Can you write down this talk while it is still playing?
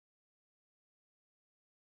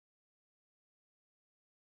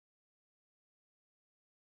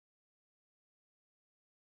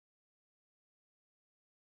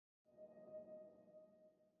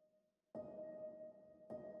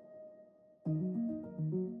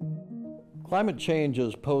Climate change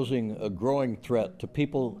is posing a growing threat to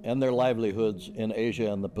people and their livelihoods in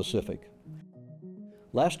Asia and the Pacific.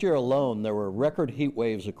 Last year alone, there were record heat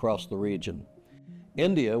waves across the region.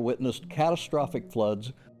 India witnessed catastrophic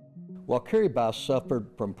floods, while Kiribati suffered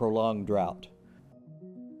from prolonged drought.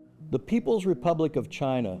 The People's Republic of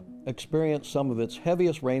China experienced some of its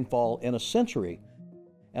heaviest rainfall in a century,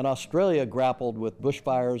 and Australia grappled with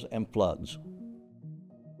bushfires and floods.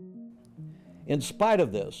 In spite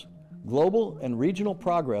of this, global and regional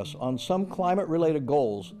progress on some climate-related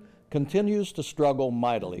goals continues to struggle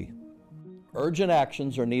mightily. Urgent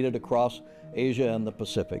actions are needed across Asia and the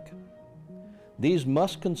Pacific. These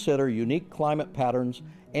must consider unique climate patterns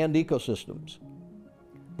and ecosystems.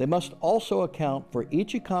 They must also account for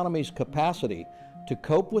each economy's capacity to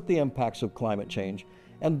cope with the impacts of climate change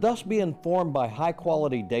and thus be informed by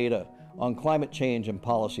high-quality data on climate change and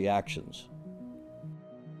policy actions.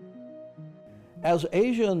 As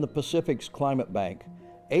Asia and the Pacific's climate bank,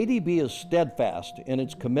 ADB is steadfast in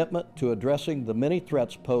its commitment to addressing the many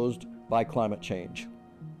threats posed by climate change.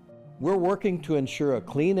 We're working to ensure a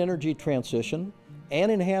clean energy transition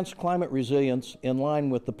and enhance climate resilience in line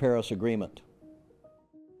with the Paris Agreement.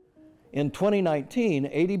 In 2019,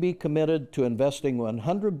 ADB committed to investing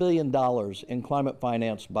 $100 billion in climate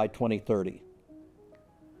finance by 2030.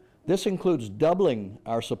 This includes doubling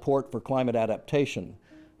our support for climate adaptation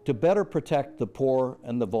to better protect the poor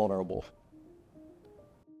and the vulnerable.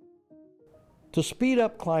 To speed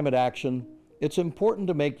up climate action, it's important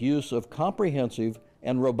to make use of comprehensive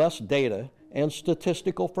and robust data and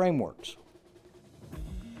statistical frameworks.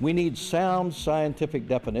 We need sound scientific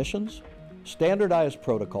definitions, standardized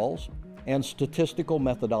protocols, and statistical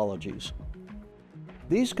methodologies.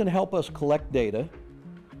 These can help us collect data,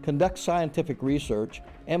 conduct scientific research,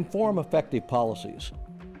 and form effective policies.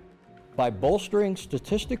 By bolstering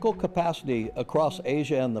statistical capacity across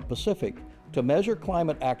Asia and the Pacific to measure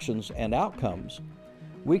climate actions and outcomes,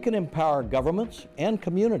 we can empower governments and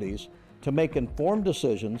communities to make informed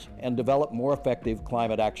decisions and develop more effective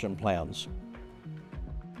climate action plans.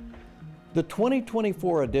 The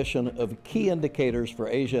 2024 edition of Key Indicators for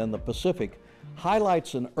Asia and the Pacific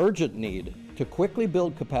highlights an urgent need to quickly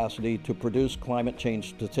build capacity to produce climate change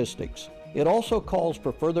statistics. It also calls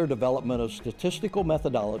for further development of statistical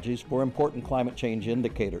methodologies for important climate change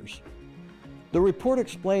indicators. The report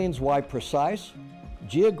explains why precise,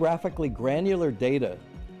 geographically granular data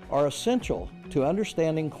are essential to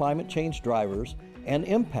understanding climate change drivers and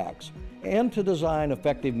impacts and to design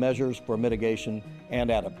effective measures for mitigation and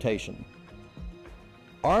adaptation.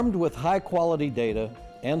 Armed with high-quality data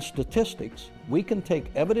and statistics, we can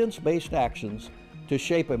take evidence-based actions to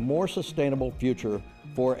shape a more sustainable future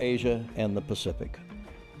for Asia and the Pacific.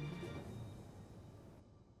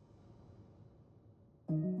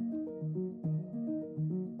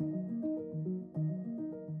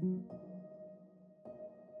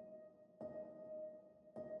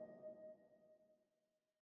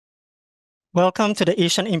 Welcome to the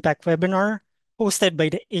Asian Impact webinar hosted by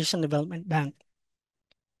the Asian Development Bank.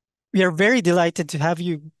 We are very delighted to have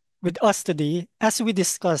you with us today as we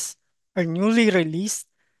discuss our newly released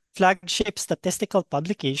flagship statistical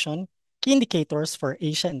publication, Key Indicators for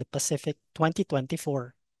Asia and the Pacific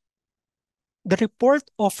 2024. The report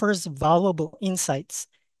offers valuable insights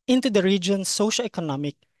into the region's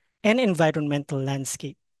socioeconomic and environmental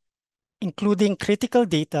landscape, including critical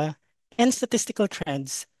data and statistical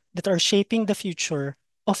trends that are shaping the future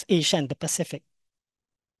of Asia and the Pacific.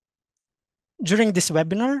 During this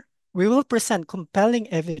webinar, we will present compelling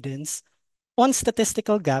evidence on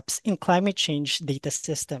statistical gaps in climate change data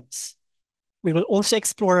systems. We will also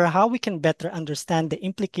explore how we can better understand the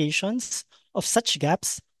implications of such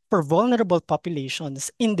gaps for vulnerable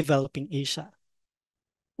populations in developing Asia.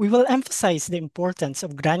 We will emphasize the importance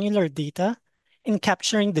of granular data in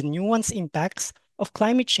capturing the nuanced impacts of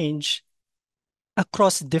climate change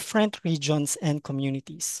across different regions and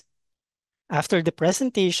communities. After the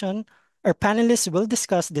presentation, our panelists will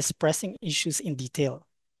discuss these pressing issues in detail.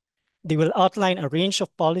 They will outline a range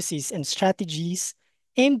of policies and strategies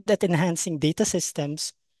aimed at enhancing data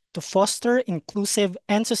systems to foster inclusive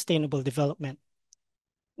and sustainable development,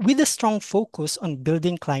 with a strong focus on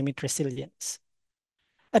building climate resilience.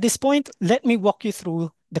 At this point, let me walk you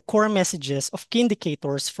through the core messages of Key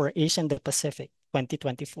Indicators for Asia and the Pacific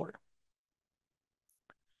 2024.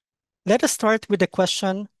 Let us start with the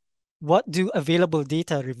question, what do available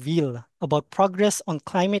data reveal about progress on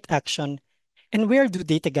climate action and where do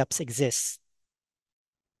data gaps exist?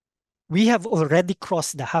 We have already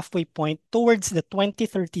crossed the halfway point towards the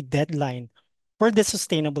 2030 deadline for the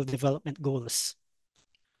Sustainable Development Goals.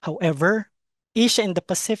 However, Asia and the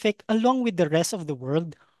Pacific, along with the rest of the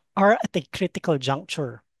world, are at a critical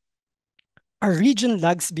juncture. Our region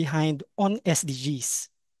lags behind on SDGs.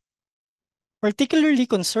 Particularly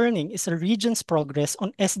concerning is the region's progress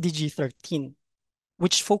on SDG 13,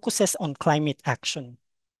 which focuses on climate action.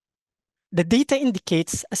 The data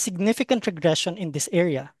indicates a significant regression in this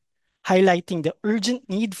area, highlighting the urgent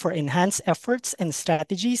need for enhanced efforts and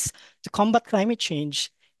strategies to combat climate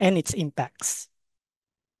change and its impacts.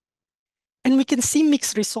 And we can see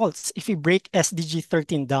mixed results if we break SDG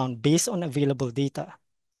 13 down based on available data.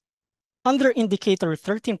 Under Indicator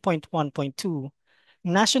 13.1.2,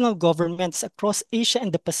 national governments across Asia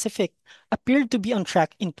and the Pacific appeared to be on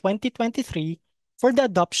track in 2023 for the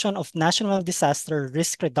adoption of National Disaster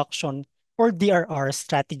Risk Reduction or DRR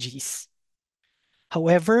strategies.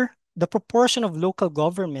 However, the proportion of local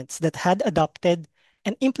governments that had adopted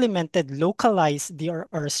and implemented localized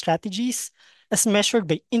DRR strategies, as measured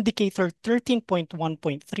by Indicator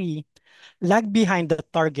 13.1.3, lagged behind the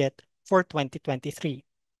target for 2023.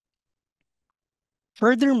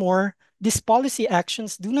 Furthermore, these policy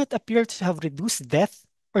actions do not appear to have reduced death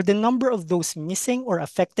or the number of those missing or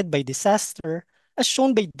affected by disaster, as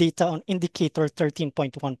shown by data on Indicator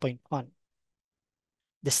 13.1.1.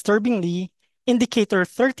 Disturbingly, Indicator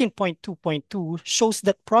 13.2.2 shows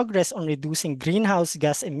that progress on reducing greenhouse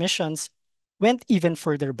gas emissions went even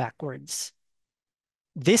further backwards.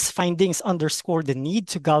 These findings underscore the need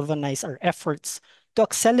to galvanize our efforts to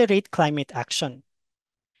accelerate climate action.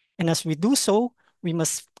 And as we do so, we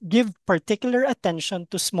must give particular attention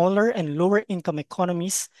to smaller and lower income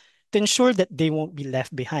economies to ensure that they won't be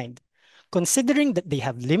left behind, considering that they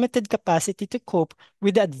have limited capacity to cope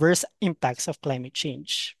with the adverse impacts of climate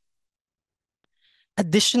change.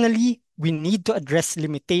 Additionally, we need to address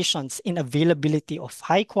limitations in availability of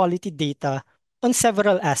high-quality data on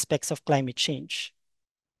several aspects of climate change.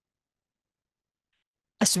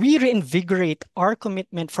 As we reinvigorate our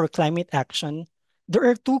commitment for climate action, there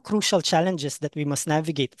are two crucial challenges that we must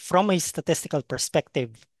navigate from a statistical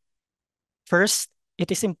perspective. First,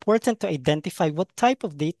 it is important to identify what type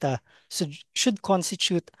of data should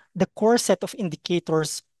constitute the core set of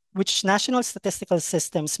indicators which national statistical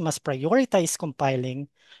systems must prioritize compiling,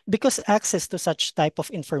 because access to such type of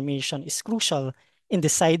information is crucial in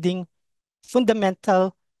deciding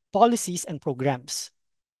fundamental policies and programs.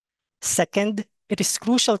 Second, it is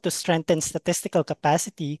crucial to strengthen statistical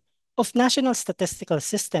capacity of national statistical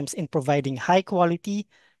systems in providing high-quality,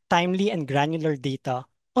 timely, and granular data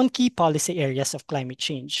on key policy areas of climate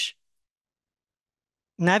change.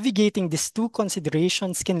 Navigating these two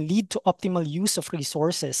considerations can lead to optimal use of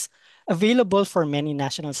resources available for many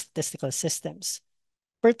national statistical systems,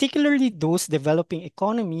 particularly those developing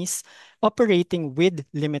economies operating with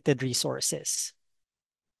limited resources.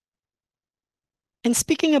 And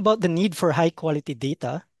speaking about the need for high-quality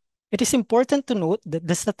data, it is important to note that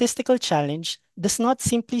the statistical challenge does not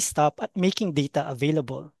simply stop at making data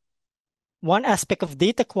available. One aspect of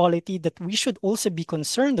data quality that we should also be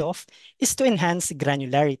concerned of is to enhance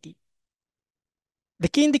granularity. The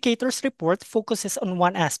Key Indicators report focuses on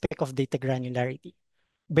one aspect of data granularity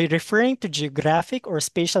by referring to geographic or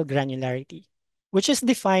spatial granularity, which is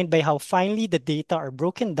defined by how finely the data are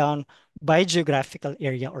broken down by geographical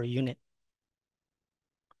area or unit.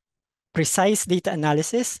 Precise data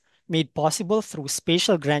analysis made possible through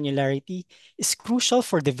spatial granularity is crucial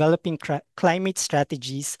for developing climate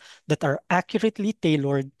strategies that are accurately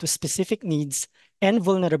tailored to specific needs and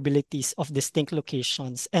vulnerabilities of distinct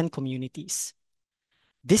locations and communities.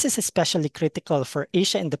 This is especially critical for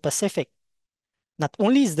Asia and the Pacific. Not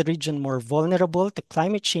only is the region more vulnerable to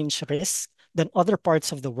climate change risks than other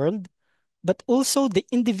parts of the world, but also the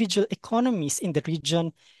individual economies in the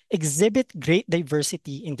region exhibit great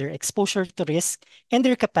diversity in their exposure to risk and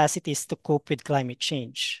their capacities to cope with climate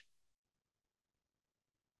change.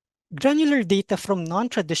 Granular data from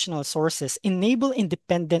non-traditional sources enable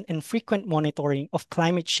independent and frequent monitoring of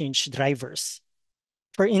climate change drivers.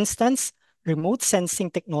 For instance, remote sensing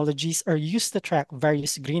technologies are used to track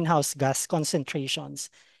various greenhouse gas concentrations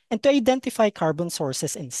and to identify carbon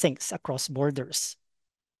sources and sinks across borders.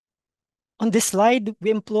 On this slide, we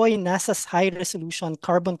employ NASA's high-resolution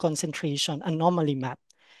carbon concentration anomaly map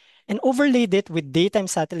and overlaid it with daytime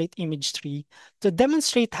satellite imagery to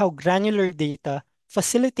demonstrate how granular data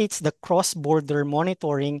facilitates the cross-border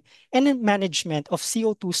monitoring and management of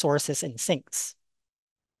CO2 sources and sinks.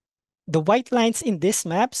 The white lines in these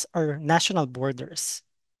maps are national borders.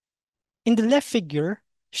 In the left figure,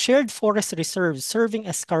 shared forest reserves serving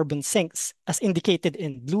as carbon sinks, as indicated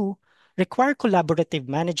in blue, require collaborative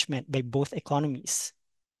management by both economies.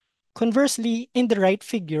 Conversely, in the right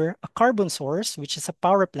figure, a carbon source, which is a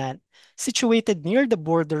power plant, situated near the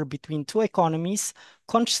border between two economies,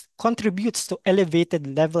 contributes to elevated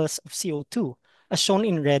levels of CO2, as shown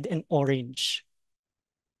in red and orange.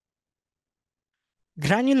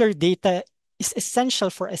 Granular data is essential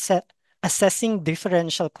for assessing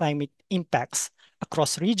differential climate impacts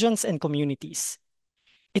across regions and communities.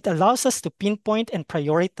 It allows us to pinpoint and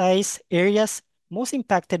prioritize areas most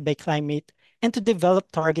impacted by climate and to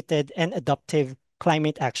develop targeted and adaptive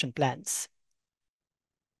climate action plans.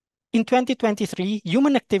 In 2023,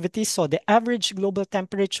 human activities saw the average global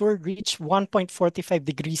temperature reach 1.45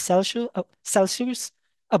 degrees Celsius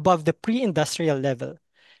above the pre-industrial level,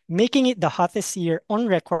 making it the hottest year on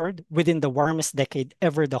record within the warmest decade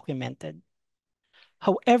ever documented.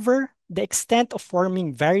 However, the extent of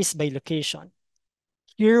warming varies by location.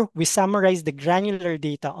 Here, we summarize the granular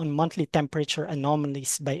data on monthly temperature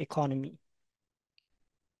anomalies by economy.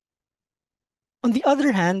 On the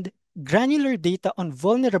other hand, granular data on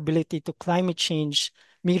vulnerability to climate change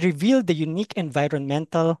may reveal the unique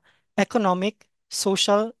environmental, economic,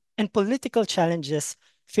 social, and political challenges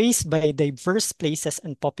faced by diverse places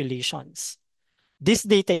and populations. This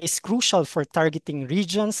data is crucial for targeting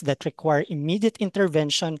regions that require immediate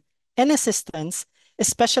intervention and assistance,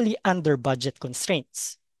 especially under budget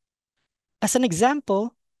constraints. As an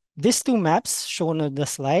example, these two maps shown on the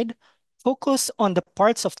slide focus on the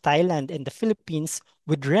parts of Thailand and the Philippines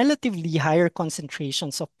with relatively higher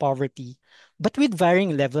concentrations of poverty, but with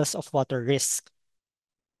varying levels of water risk.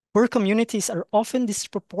 Poor communities are often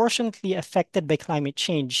disproportionately affected by climate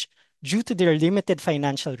change due to their limited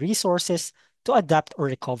financial resources to adapt or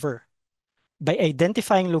recover. By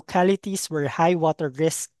identifying localities where high water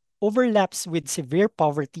risk overlaps with severe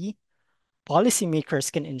poverty,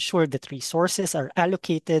 policymakers can ensure that resources are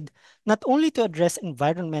allocated not only to address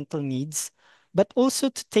environmental needs, but also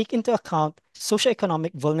to take into account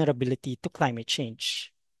socioeconomic vulnerability to climate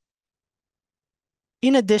change.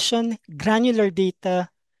 In addition, granular data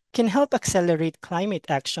can help accelerate climate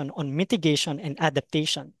action on mitigation and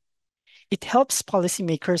adaptation. It helps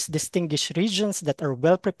policymakers distinguish regions that are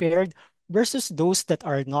well prepared versus those that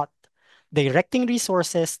are not, directing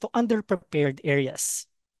resources to underprepared areas.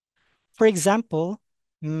 For example,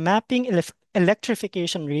 mapping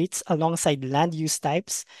electrification rates alongside land use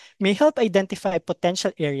types may help identify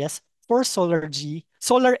potential areas for solar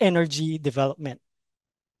energy development.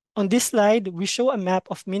 On this slide, we show a map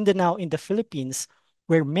of Mindanao in the Philippines,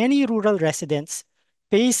 where many rural residents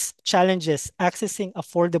face challenges accessing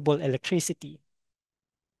affordable electricity.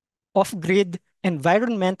 Off-grid,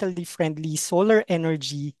 environmentally friendly solar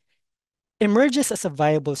energy emerges as a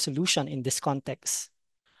viable solution in this context.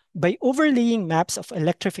 By overlaying maps of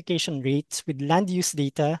electrification rates with land use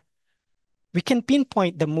data, we can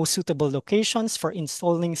pinpoint the most suitable locations for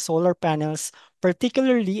installing solar panels,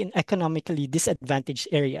 particularly in economically disadvantaged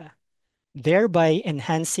areas, thereby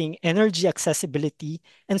enhancing energy accessibility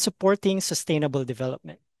and supporting sustainable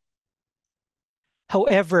development.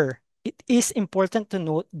 However, it is important to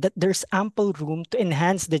note that there's ample room to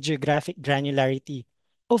enhance the geographic granularity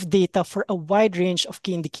of data for a wide range of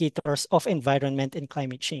key indicators of environment and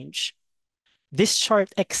climate change. This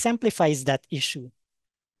chart exemplifies that issue.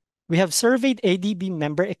 We have surveyed ADB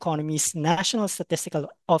member economies' National Statistical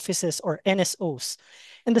Offices, or NSOs,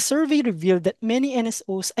 and the survey revealed that many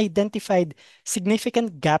NSOs identified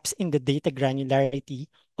significant gaps in the data granularity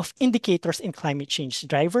of indicators in climate change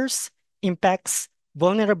drivers, impacts,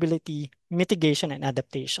 vulnerability, mitigation, and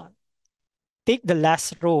adaptation. Take the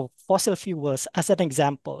last row, fossil fuels, as an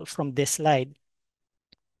example from this slide.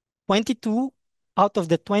 22 out of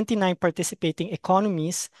the 29 participating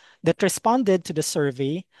economies that responded to the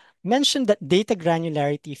survey mentioned that data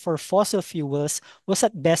granularity for fossil fuels was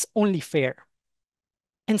at best only fair.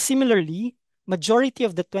 And similarly, majority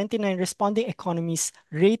of the 29 responding economies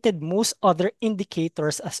rated most other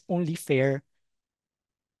indicators as only fair,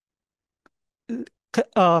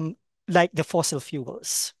 like the fossil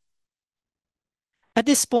fuels. At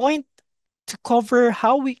this point, to cover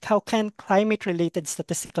how can climate-related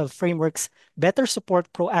statistical frameworks better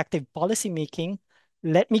support proactive policymaking,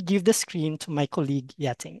 let me give the screen to my colleague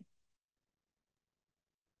Yating.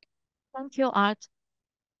 Thank you, Art.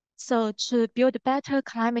 So to build better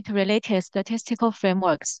climate-related statistical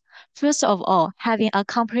frameworks, first of all, having a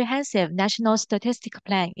comprehensive national statistic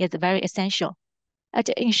plan is very essential. It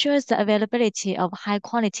ensures the availability of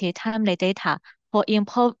high-quality, timely data for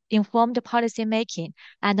informed policymaking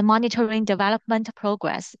and monitoring development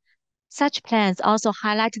progress. Such plans also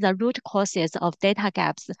highlight the root causes of data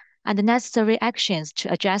gaps and necessary actions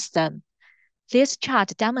to address them. This chart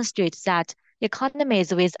demonstrates that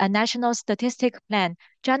economies with a national statistic plan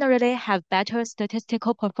generally have better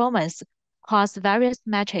statistical performance across various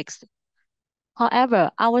metrics.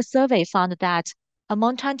 However, our survey found that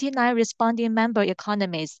among 29 responding member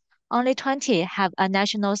economies, only 20 have a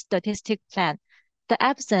national statistic plan. The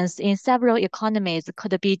absence in several economies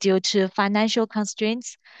could be due to financial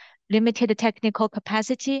constraints, limited technical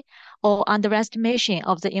capacity, or underestimation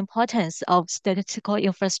of the importance of statistical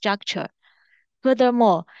infrastructure.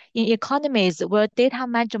 Furthermore, in economies where data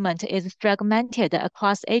management is fragmented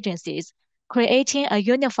across agencies, creating a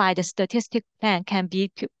unified statistic plan can be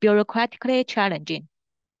bureaucratically challenging.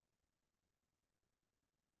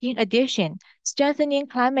 In addition, strengthening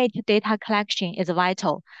climate data collection is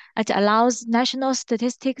vital. It allows national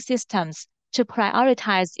statistics systems to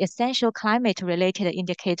prioritize essential climate-related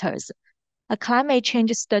indicators. A climate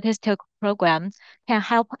change statistical program can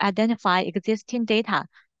help identify existing data,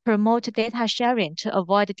 promote data sharing to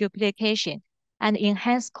avoid duplication, and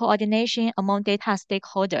enhance coordination among data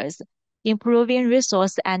stakeholders, improving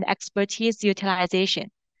resource and expertise utilization.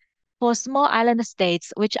 For small island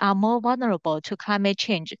states which are more vulnerable to climate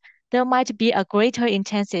change, there might be a greater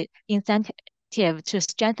incentive to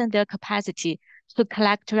strengthen their capacity to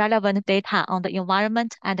collect relevant data on the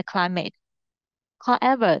environment and climate.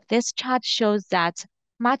 However, this chart shows that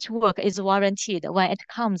much work is warranted when it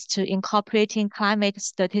comes to incorporating climate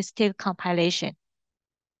statistic compilation.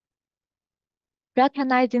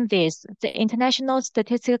 Recognizing this, the international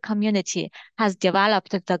statistical community has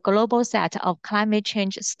developed the global set of climate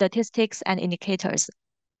change statistics and indicators.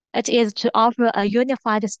 It is to offer a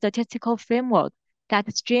unified statistical framework that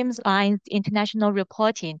streamlines international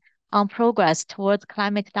reporting on progress towards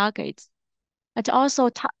climate targets. It also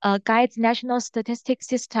guides national statistics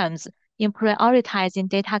systems in prioritizing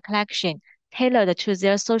data collection tailored to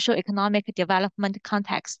their socio-economic development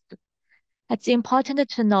context. It's important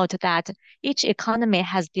to note that each economy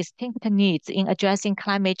has distinct needs in addressing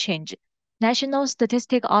climate change. National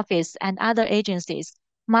Statistic Office and other agencies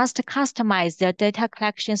must customize their data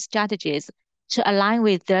collection strategies to align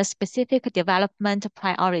with their specific development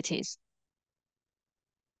priorities.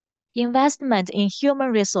 Investment in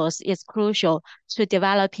human resource is crucial to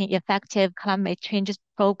developing effective climate change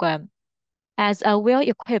program, as a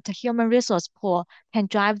well-equipped human resource pool can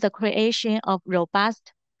drive the creation of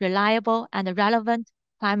robust, reliable, and relevant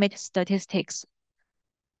climate statistics.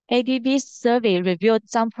 ADB's survey reviewed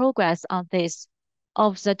some progress on this.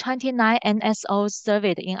 Of the 29 NSOs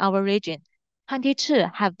surveyed in our region, 22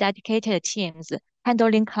 have dedicated teams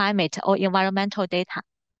handling climate or environmental data.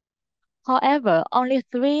 However, only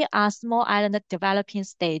 3 are small island developing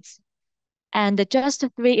states, and just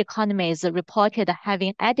 3 economies reported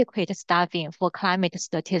having adequate staffing for climate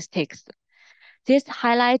statistics. This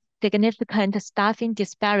highlights significant staffing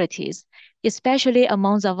disparities, especially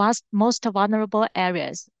among the most vulnerable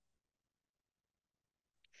areas.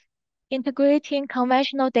 Integrating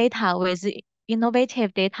conventional data with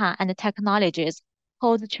innovative data and technologies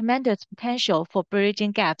holds tremendous potential for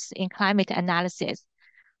bridging gaps in climate analysis.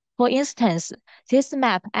 For instance, this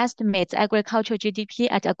map estimates agricultural GDP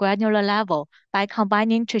at a granular level by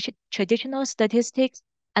combining traditional statistics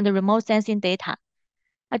and remote sensing data.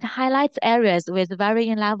 It highlights areas with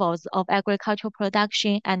varying levels of agricultural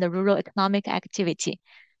production and rural economic activity.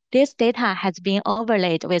 This data has been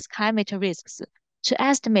overlaid with climate risks to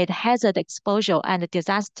estimate hazard exposure and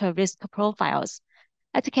disaster risk profiles.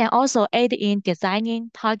 It can also aid in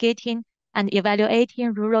designing, targeting, and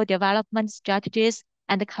evaluating rural development strategies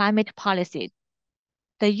and climate policies.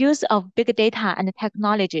 The use of big data and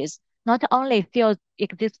technologies not only fills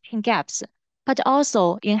existing gaps, but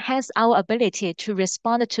also enhance our ability to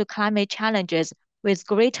respond to climate challenges with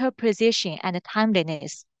greater precision and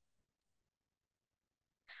timeliness.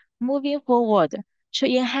 Moving forward, to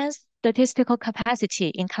enhance statistical capacity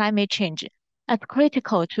in climate change, it's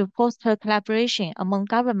critical to foster collaboration among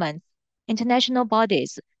governments, international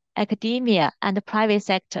bodies, academia, and the private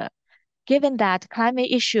sector. Given that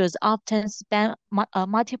climate issues often span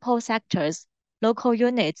multiple sectors, local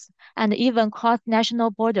units, and even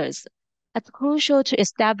cross-national borders, it's crucial to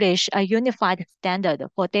establish a unified standard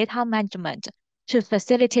for data management to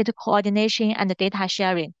facilitate coordination and data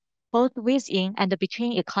sharing, both within and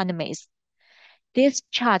between economies. This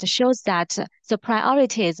chart shows that the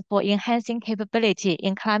priorities for enhancing capability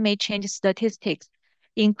in climate change statistics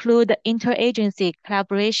include interagency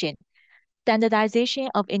collaboration, standardization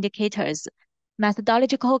of indicators,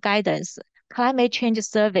 methodological guidance, climate change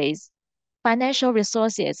surveys, financial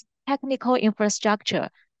resources, technical infrastructure,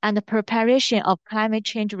 and the preparation of climate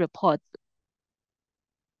change reports.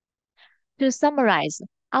 To summarize,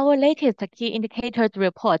 our latest key indicators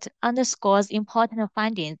report underscores important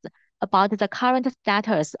findings about the current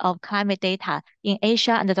status of climate data in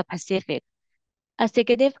Asia and the Pacific. A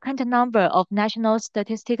significant number of national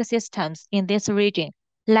statistical systems in this region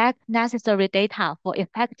lack necessary data for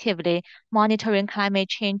effectively monitoring climate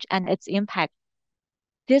change and its impact.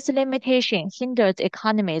 This limitation hinders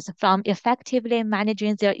economies from effectively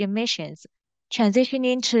managing their emissions,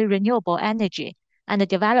 transitioning to renewable energy, and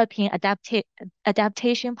developing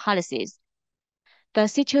adaptation policies. The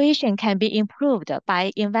situation can be improved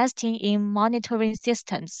by investing in monitoring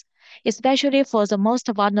systems, especially for the most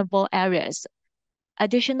vulnerable areas.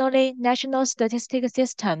 Additionally, national statistical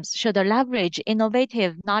systems should leverage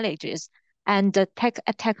innovative knowledges and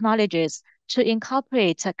technologies to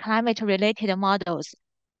incorporate climate-related models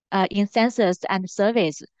in census and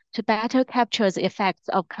surveys to better capture the effects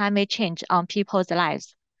of climate change on people's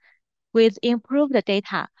lives. With improved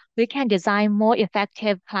data, we can design more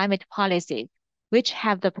effective climate policies, which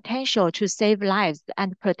have the potential to save lives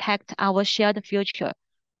and protect our shared future.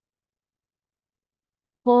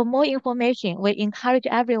 For more information, we encourage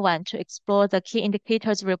everyone to explore the Key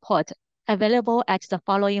Indicators report available at the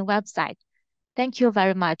following website. Thank you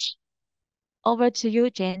very much. Over to you,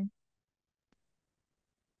 Jane.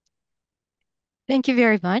 Thank you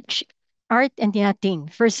very much, Art and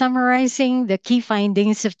Yating, for summarizing the key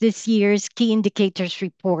findings of this year's Key Indicators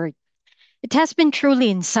report. It has been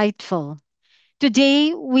truly insightful.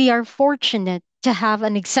 Today, we are fortunate to have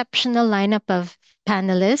an exceptional lineup of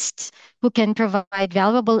panelists who can provide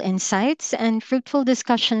valuable insights and fruitful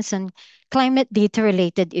discussions on climate data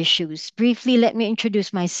related issues. Briefly, let me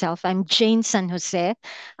introduce myself. I'm Jane San Jose.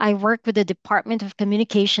 I work with the Department of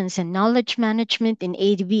Communications and Knowledge Management in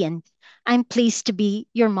ADB, and I'm pleased to be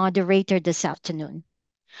your moderator this afternoon.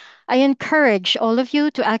 I encourage all of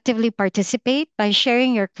you to actively participate by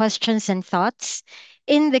sharing your questions and thoughts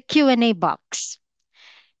in the Q&A box.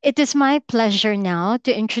 It is my pleasure now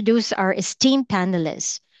to introduce our esteemed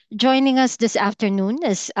panelists. Joining us this afternoon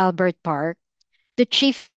is Albert Park, the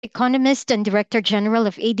Chief Economist and Director General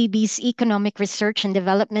of ADB's Economic Research and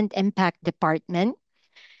Development Impact Department.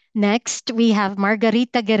 Next, we have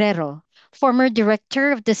Margarita Guerrero, former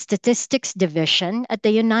Director of the Statistics Division at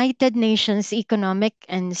the United Nations Economic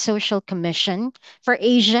and Social Commission for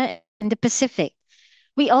Asia and the Pacific.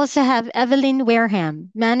 We also have Evelyn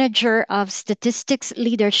Wareham, Manager of Statistics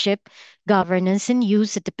Leadership, Governance and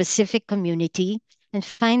Use at the Pacific Community. And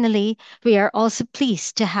finally, we are also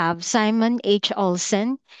pleased to have Simon H.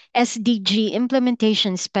 Olsen, SDG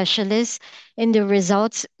Implementation Specialist in the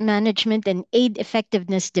Results Management and Aid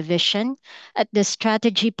Effectiveness Division at the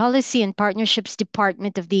Strategy, Policy and Partnerships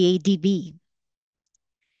Department of the ADB.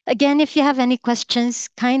 Again, if you have any questions,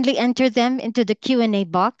 kindly enter them into the Q&A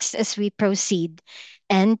box as we proceed.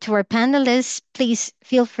 And to our panelists, please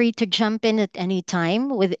feel free to jump in at any time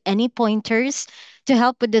with any pointers to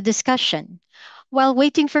help with the discussion. While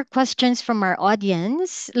waiting for questions from our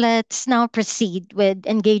audience, let's now proceed with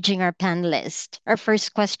engaging our panelists. Our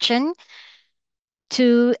first question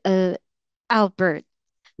to Albert.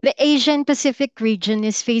 The Asian Pacific region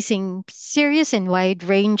is facing serious and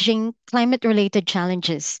wide-ranging climate-related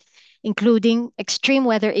challenges, including extreme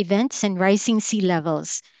weather events and rising sea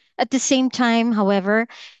levels. At the same time, however,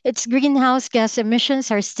 its greenhouse gas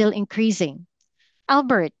emissions are still increasing.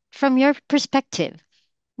 Albert, from your perspective,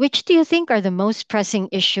 which do you think are the most pressing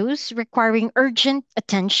issues requiring urgent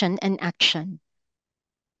attention and action?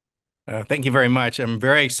 Thank you very much. I'm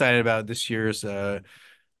very excited about this year's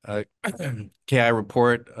KI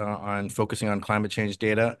report on focusing on climate change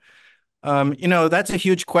data. That's a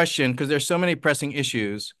huge question because there's so many pressing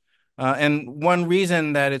issues. And one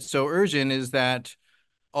reason that it's so urgent is that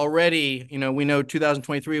already, we know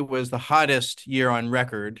 2023 was the hottest year on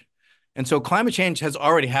record. And so climate change has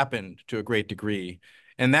already happened to a great degree.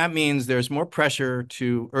 And that means there's more pressure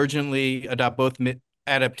to urgently adopt both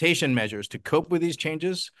adaptation measures to cope with these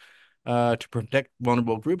changes, to protect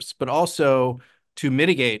vulnerable groups, but also to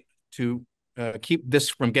mitigate, to keep this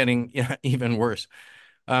from getting even worse.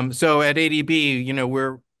 So at ADB,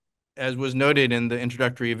 we're, as was noted in the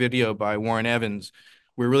introductory video by Warren Evans,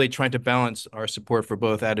 we're really trying to balance our support for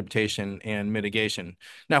both adaptation and mitigation.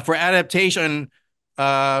 Now, for adaptation,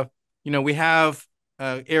 we have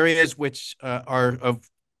areas which are of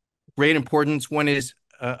great importance. One is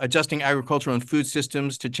adjusting agricultural and food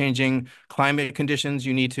systems to changing climate conditions.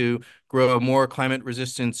 You need to grow more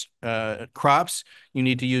climate-resistant crops. You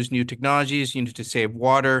need to use new technologies. You need to save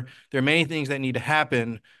water. There are many things that need to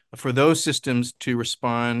happen for those systems to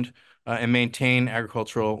respond and maintain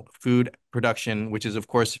agricultural food production, which is, of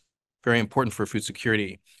course, very important for food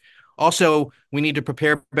security. Also, we need to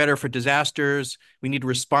prepare better for disasters. We need to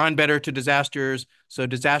respond better to disasters. So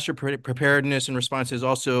disaster preparedness and response is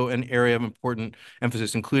also an area of important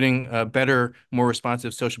emphasis, including better, more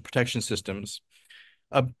responsive social protection systems.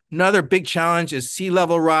 Another big challenge is sea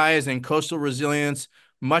level rise and coastal resilience.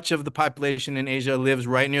 Much of the population in Asia lives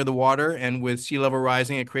right near the water, and with sea level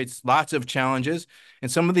rising, it creates lots of challenges.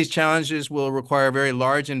 And some of these challenges will require very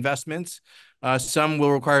large investments. Some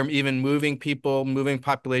will require even moving people, moving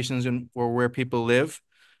populations or where people live,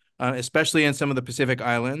 especially in some of the Pacific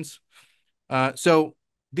Islands. So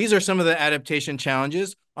these are some of the adaptation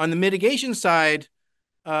challenges. On the mitigation side,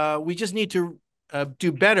 we just need to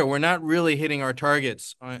do better. We're not really hitting our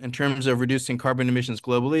targets in terms of reducing carbon emissions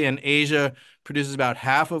globally, and Asia produces about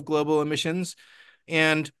half of global emissions.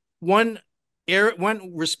 And one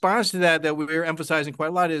response to that we're emphasizing quite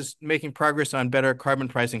a lot is making progress on better carbon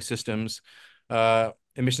pricing systems,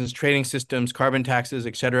 emissions trading systems, carbon taxes,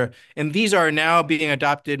 et cetera. And these are now being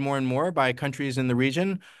adopted more and more by countries in the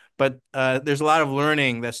region. But there's a lot of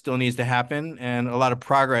learning that still needs to happen and a lot of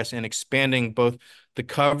progress in expanding both the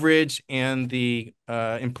coverage and the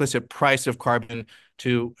implicit price of carbon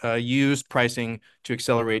to use pricing to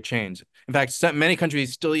accelerate change. In fact, many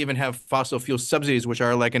countries still even have fossil fuel subsidies, which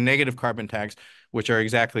are like a negative carbon tax, which are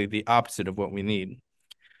exactly the opposite of what we need.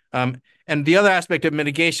 And the other aspect of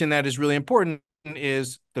mitigation that is really important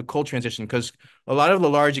is the coal transition, because a lot of the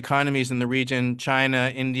large economies in the region,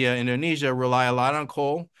 China, India, Indonesia, rely a lot on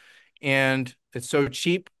coal. And it's so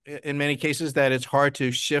cheap in many cases that it's hard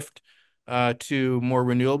to shift to more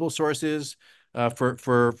renewable sources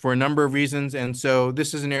for a number of reasons. And so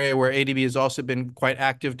this is an area where ADB has also been quite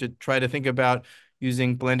active to try to think about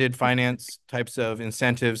using blended finance types of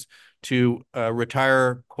incentives to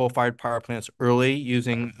retire coal-fired power plants early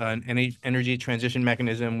using an energy transition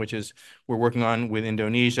mechanism, which is we're working on with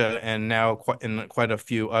Indonesia and now in quite a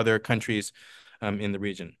few other countries in the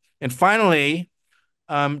region. And finally,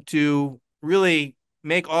 to really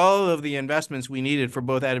make all of the investments we needed for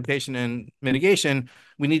both adaptation and mitigation,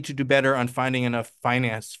 we need to do better on finding enough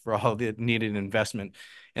finance for all the needed investment.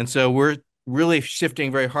 And so we're really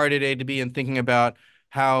shifting very hard at ADB and thinking about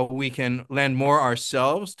how we can lend more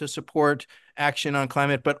ourselves to support action on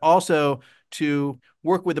climate, but also to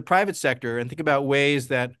work with the private sector and think about ways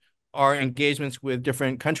that our engagements with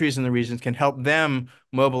different countries in the regions can help them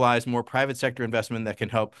mobilize more private sector investment that can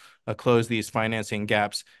help close these financing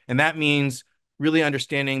gaps. And that means really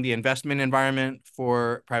understanding the investment environment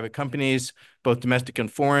for private companies, both domestic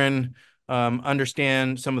and foreign,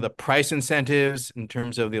 understand some of the price incentives in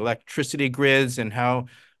terms of the electricity grids and how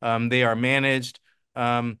they are managed,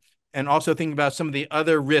 and also thinking about some of the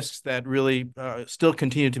other risks that really still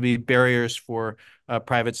continue to be barriers for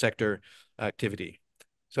private sector activity.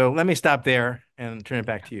 So let me stop there and turn it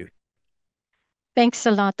back to you. Thanks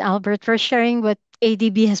a lot, Albert, for sharing what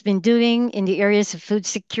ADB has been doing in the areas of food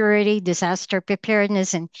security, disaster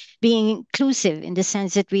preparedness, and being inclusive in the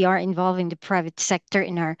sense that we are involving the private sector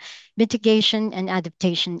in our mitigation and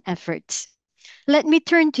adaptation efforts. Let me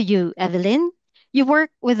turn to you, Evelyn. You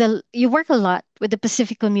work a lot with the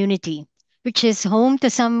Pacific community, which is home to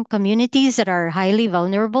some communities that are highly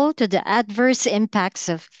vulnerable to the adverse impacts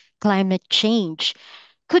of climate change.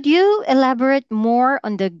 Could you elaborate more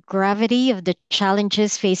on the gravity of the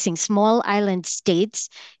challenges facing small island states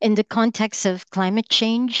in the context of climate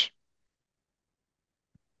change?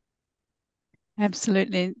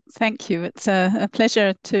 Absolutely. Thank you. It's a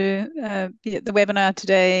pleasure to be at the webinar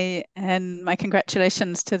today, and my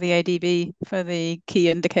congratulations to the ADB for the key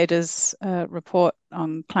indicators report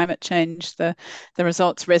on climate change. The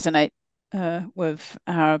results resonate with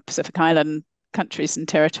our Pacific Island countries and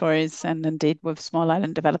territories, and indeed with small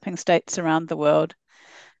island developing states around the world.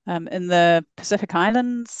 In the Pacific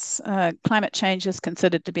Islands, climate change is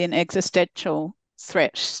considered to be an existential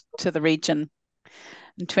threat to the region.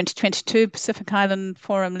 In 2022, Pacific Island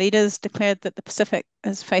Forum leaders declared that the Pacific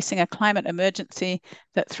is facing a climate emergency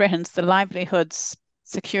that threatens the livelihoods,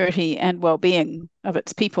 security, and well-being of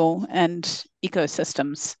its people and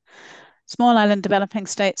ecosystems. Small island developing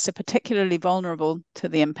states are particularly vulnerable to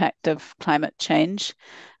the impact of climate change.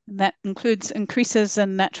 And that includes increases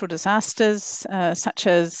in natural disasters, such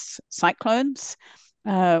as cyclones,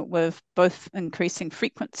 with both increasing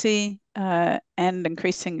frequency and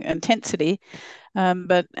increasing intensity.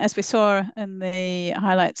 But as we saw in the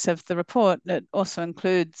highlights of the report, it also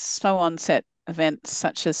includes slow onset events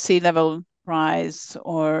such as sea level rise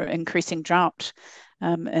or increasing drought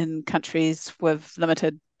in countries with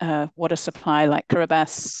limited water supply like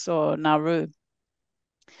Kiribati or Nauru.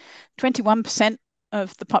 21%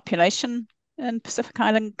 of the population in Pacific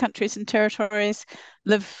Island countries and territories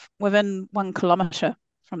live within 1 kilometre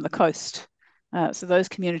from the coast. So those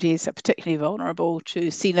communities are particularly vulnerable to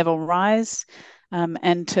sea level rise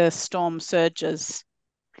and to storm surges.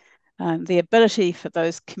 The ability for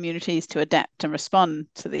those communities to adapt and respond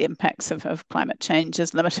to the impacts of climate change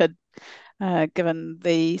is limited given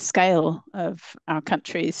the scale of our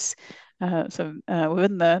countries.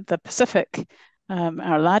 Within the Pacific,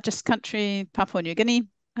 our largest country, Papua New Guinea,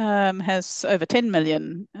 has over 10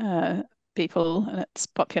 million people in its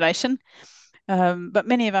population. But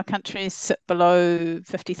many of our countries sit below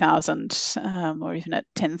 50,000 or even at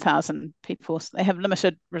 10,000 people. So they have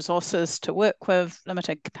limited resources to work with,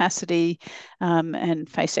 limited capacity, and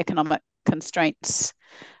face economic constraints.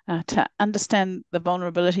 To understand the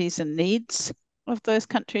vulnerabilities and needs of those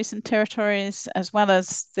countries and territories, as well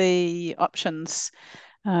as the options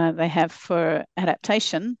they have for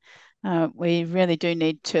adaptation, we really do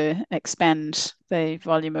need to expand the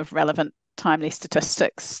volume of relevant timely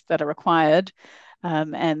statistics that are required.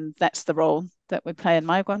 And that's the role that we play in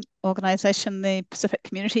my organisation, the Pacific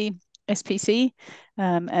Community SPC,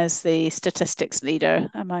 as the statistics leader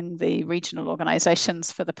among the regional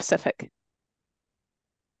organisations for the Pacific.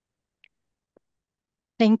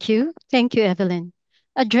 Thank you. Thank you, Evelyn.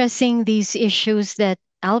 Addressing these issues that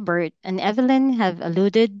Albert and Evelyn have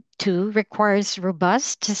alluded to requires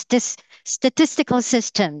robust statistical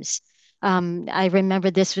systems. I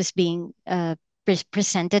remember this was being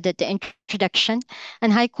presented at the introduction,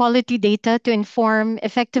 and high quality data to inform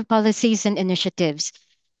effective policies and initiatives.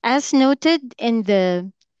 As noted in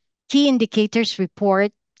the key indicators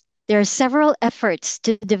report, there are several efforts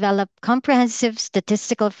to develop comprehensive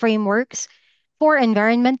statistical frameworks for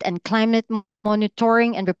environment and climate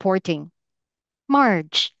monitoring and reporting.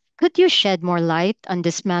 Marge, could you shed more light on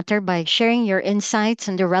this matter by sharing your insights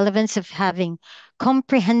on the relevance of having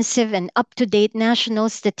comprehensive and up-to-date national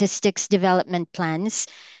statistics development plans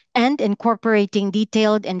and incorporating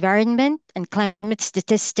detailed environment and climate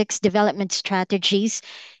statistics development strategies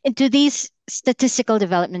into these statistical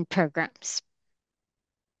development programs?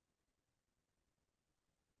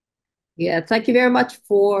 Yeah, thank you very much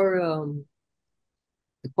for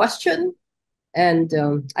the question. And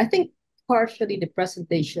I think partially the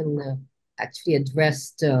presentation actually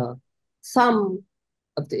addressed some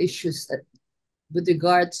of the issues with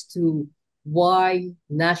regards to why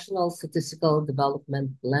national statistical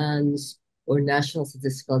development plans or national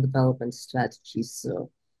statistical development strategies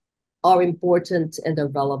are important and are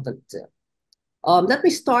relevant. Let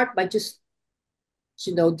me start by just,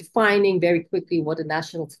 defining very quickly what a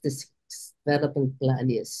national statistics development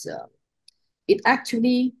plan is. It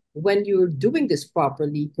actually, when you're doing this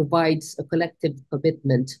properly, provides a collective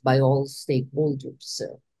commitment by all stakeholders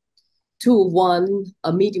to one,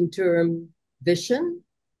 a medium-term vision,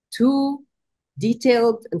 two,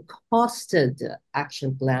 detailed and costed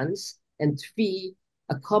action plans, and three,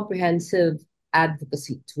 a comprehensive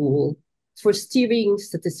advocacy tool for steering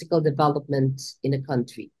statistical development in a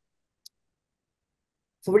country.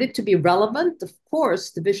 For it to be relevant, of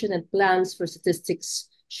course, the vision and plans for statistics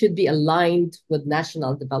should be aligned with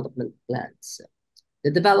national development plans.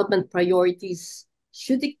 The development priorities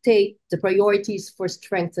should dictate the priorities for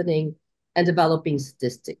strengthening and developing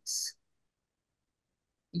statistics.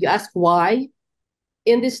 You ask why?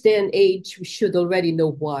 In this day and age, we should already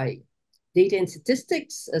know why. Data and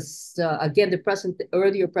statistics, as again, the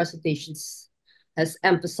earlier presentations has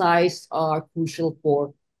emphasized, are crucial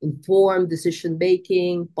for informed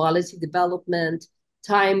decision-making, policy development,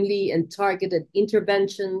 timely and targeted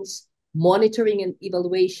interventions, monitoring and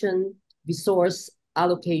evaluation, resource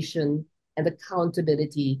allocation, and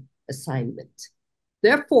accountability assignment.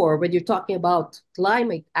 Therefore, when you're talking about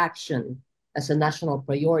climate action as a national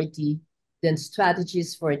priority, then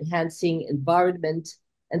strategies for enhancing environment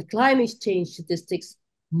and climate change statistics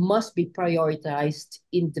must be prioritized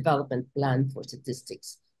in development plan for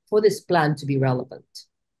statistics for this plan to be relevant.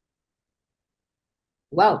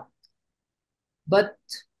 Well, but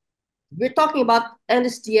we're talking about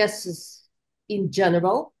NSDSs in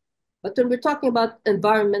general, but when we're talking about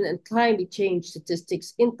environment and climate change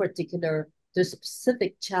statistics in particular, there's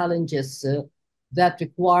specific challenges that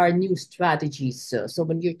require new strategies. So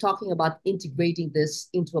when you're talking about integrating this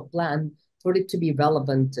into a plan for it to be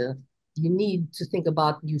relevant, you need to think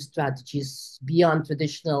about new strategies beyond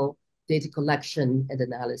traditional data collection and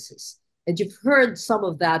analysis. And you've heard some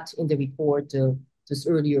of that in the report just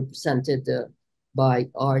earlier presented by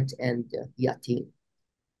Art and Yating.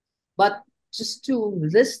 But just to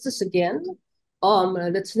list this again,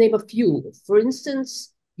 let's name a few. For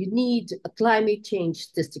instance, you need a climate change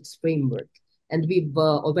statistics framework. And we've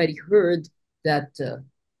already heard that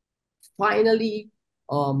finally,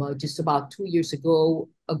 just about 2 years ago,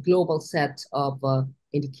 a global set of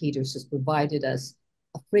indicators has provided us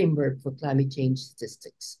a framework for climate change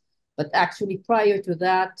statistics. But actually, prior to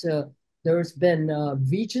that, there's been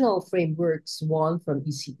regional frameworks, one from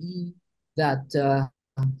ECE that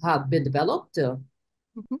have been developed.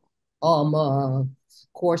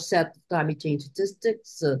 Core set of climate change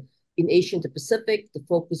statistics. In Asia and the Pacific, the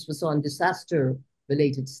focus was on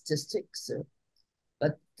disaster-related statistics.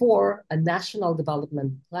 But for a national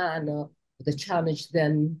development plan, the challenge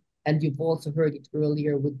then, and you've also heard it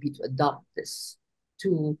earlier, would be to adopt this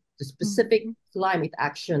to the specific climate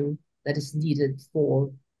action that is needed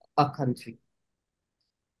for a country.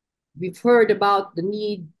 We've heard about the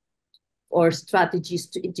need or strategies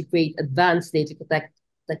to integrate advanced data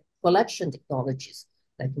collection technologies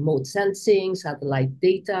like remote sensing, satellite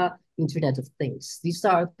data, Internet of Things. These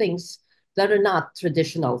are things that are not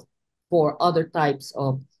traditional for other types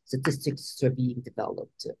of statistics that are being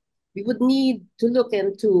developed. We would need to look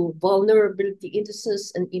into vulnerability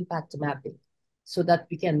indices and impact mapping so that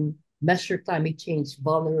we can measure climate change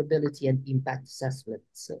vulnerability and impact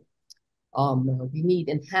assessments. We need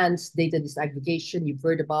enhanced data disaggregation. You've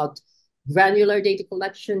heard about granular data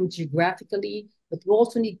collection geographically, but we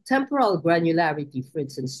also need temporal granularity, for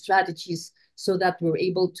instance, strategies so that we're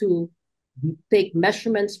able to take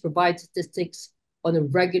measurements, provide statistics on a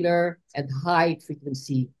regular and high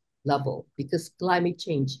frequency level, because climate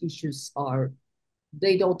change issues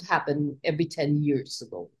they don't happen every 10 years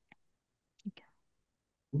alone.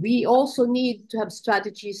 We also need to have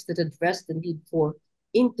strategies that address the need for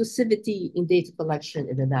inclusivity in data collection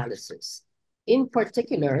and analysis. In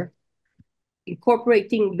particular,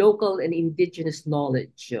 incorporating local and indigenous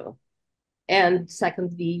knowledge. And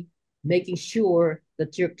secondly, making sure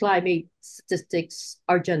that your climate statistics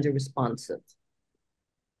are gender responsive.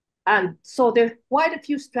 And so there are quite a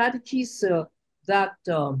few strategies that,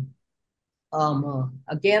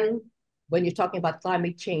 again, when you're talking about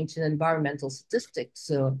climate change and environmental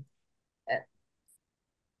statistics,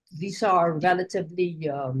 these are relatively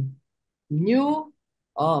new.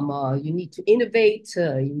 You need to innovate,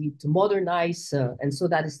 you need to modernize, and so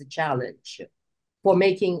that is the challenge for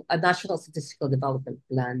making a national statistical development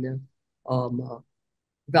plan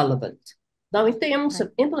relevant. Now, in terms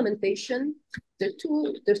of implementation,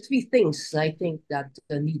 there's three things I think that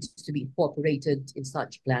needs to be incorporated in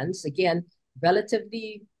such plans. Again,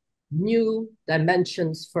 relatively new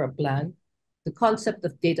dimensions for a plan. The concept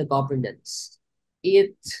of data governance.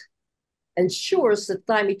 It ensures that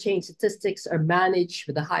climate change statistics are managed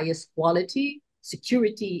with the highest quality,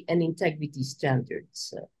 security, and integrity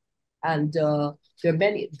standards. And there are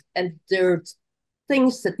many, and there are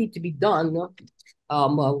things that need to be done,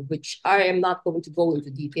 which I am not going to go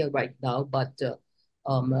into detail right now, but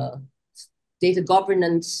data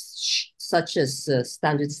governance, such as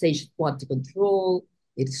standardization, quality control,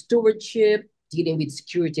 data stewardship, dealing with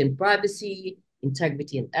security and privacy,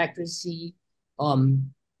 integrity and accuracy.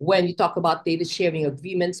 When you talk about data sharing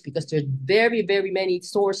agreements, because there are very, very many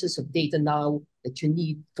sources of data now that you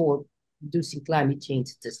need for producing climate change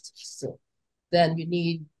statistics. So then you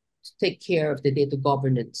need to take care of the data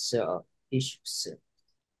governance issues.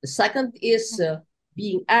 The second is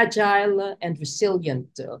being agile and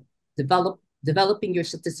resilient, developing your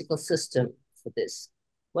statistical system for this.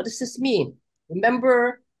 What does this mean?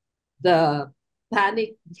 Remember the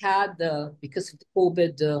panic we had because of the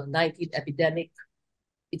COVID-19 epidemic,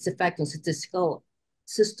 its effect on statistical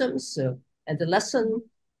systems. And the lesson,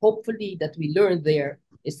 hopefully, that we learned there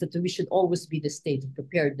is that we should always be in the state of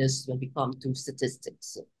preparedness when we come to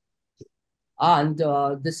statistics. And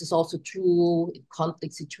this is also true in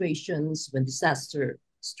conflict situations when disaster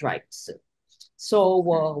strikes. So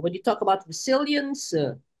when you talk about resilience,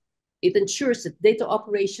 it ensures that data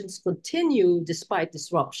operations continue despite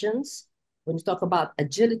disruptions. When you talk about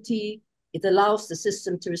agility, it allows the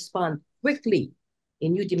system to respond quickly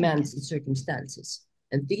in new demands and circumstances.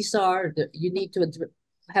 And these are you need to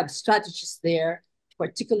have strategies there,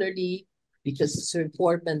 particularly because it's so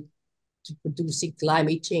important to producing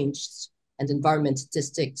climate change and environment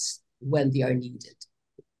statistics when they are needed.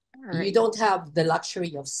 Right. You don't have the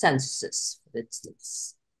luxury of censuses, for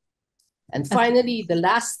instance. And finally, the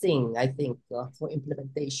last thing I think for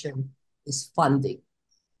implementation is funding.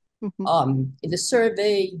 In the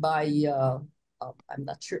survey by, I'm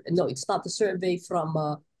not sure, no, it's not the survey from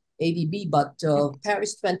ADB, but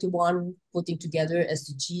Paris 21 putting together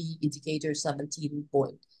SDG indicator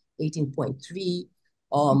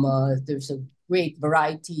 17.18.3. There's a great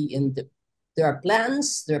variety in there are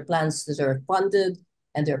plans that are funded,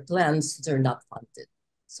 and there are plans that are not funded.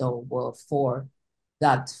 So for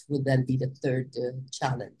that would then be the third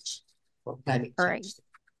challenge for climate change. Right.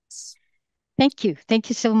 Thank you. Thank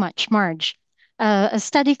you so much, Marge. A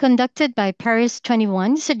study conducted by Paris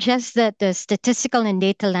 21 suggests that the statistical and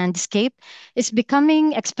data landscape is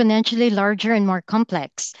becoming exponentially larger and more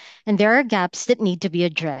complex, and there are gaps that need to be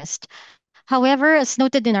addressed. However, as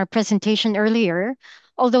noted in our presentation earlier,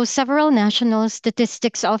 although several national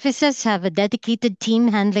statistics offices have a dedicated team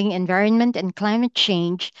handling environment and climate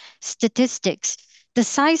change statistics, the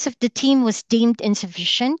size of the team was deemed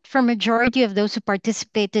insufficient for majority of those who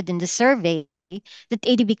participated in the survey that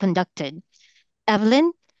ADB conducted.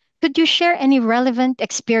 Evelyn, could you share any relevant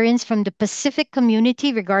experience from the Pacific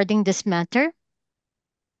community regarding this matter?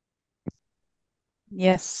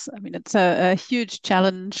 Yes, I mean, it's a huge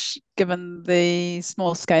challenge given the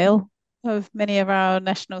small scale of many of our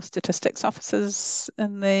national statistics offices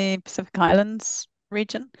in the Pacific Islands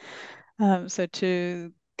region. So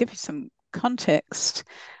to give you some context,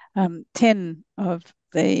 10 of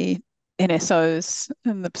the NSOs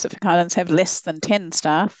in the Pacific Islands have less than 10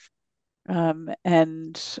 staff,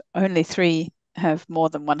 and only 3 have more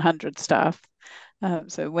than 100 staff.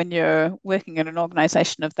 So when you're working in an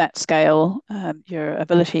organization of that scale, your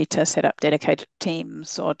ability to set up dedicated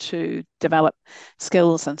teams or to develop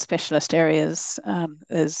skills and specialist areas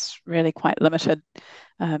is really quite limited,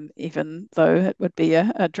 even though it would be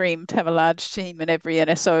a dream to have a large team in every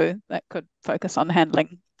NSO that could focus on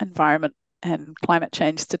handling environment and climate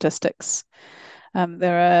change statistics.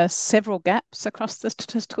 There are several gaps across the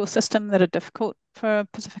statistical system that are difficult for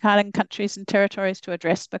Pacific Island countries and territories to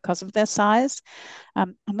address because of their size.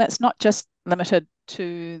 And that's not just limited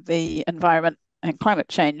to the environment and climate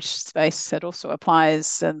change space. It also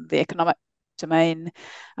applies in the economic domain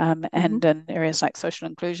and in areas like social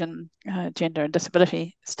inclusion, gender and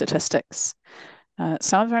disability statistics.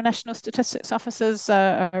 Some of our national statistics officers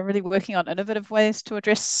are really working on innovative ways to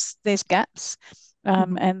address these gaps.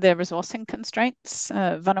 And their resourcing constraints.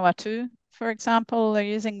 Vanuatu, for example, are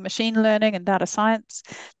using machine learning and data science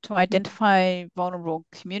to identify vulnerable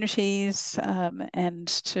communities and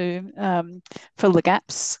to fill the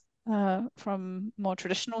gaps from more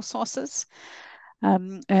traditional sources.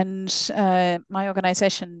 My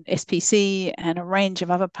organization, SPC, and a range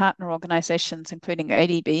of other partner organizations, including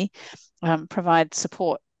ADB, provide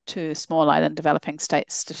support to small island developing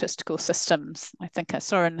state statistical systems. I think I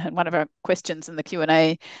saw in one of our questions in the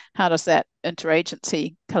Q&A, how does that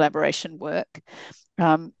interagency collaboration work?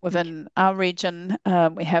 Within our region,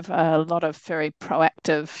 we have a lot of very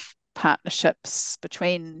proactive partnerships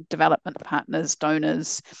between development partners,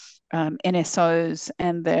 donors, NSOs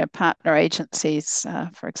and their partner agencies.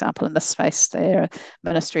 For example, in this space, their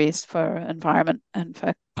ministries for environment and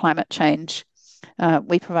for climate change.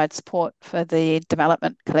 We provide support for the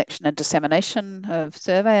development, collection and dissemination of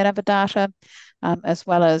survey and other data, as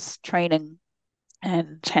well as training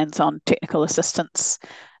and hands-on technical assistance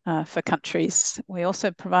for countries. We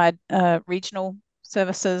also provide regional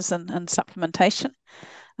services and supplementation.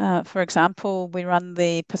 For example, we run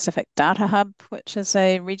the Pacific Data Hub, which is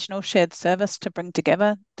a regional shared service to bring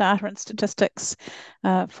together data and statistics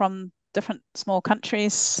from different small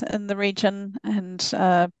countries in the region and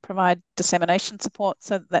provide dissemination support,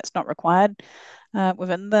 so that's not required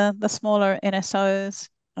within the smaller NSOs.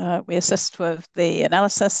 We assist with the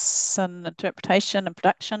analysis and interpretation and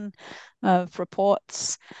production of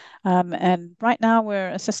reports. And right now we're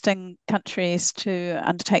assisting countries to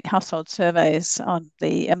undertake household surveys on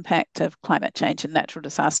the impact of climate change and natural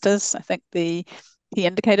disasters. I think the key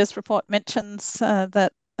indicators report mentions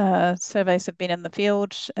that surveys have been in the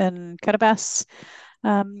field in Kiribati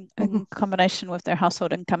in combination with their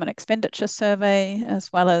household income and expenditure survey,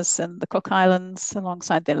 as well as in the Cook Islands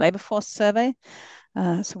alongside their labour force survey.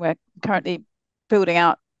 So we're currently building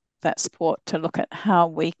out that support to look at how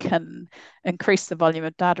we can increase the volume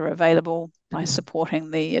of data available by supporting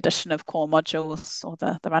the addition of core modules or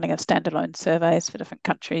the running of standalone surveys for different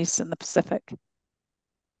countries in the Pacific.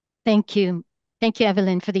 Thank you. Thank you,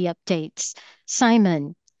 Evelyn, for the updates.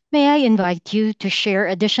 Simon, may I invite you to share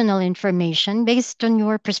additional information based on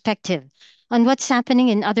your perspective on what's happening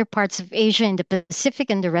in other parts of Asia and the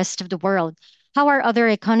Pacific and the rest of the world? How are other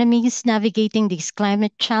economies navigating these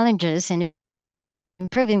climate challenges and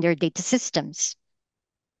improving their data systems?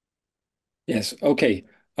 Yes, okay.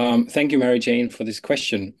 Thank you, Mary Jane, for this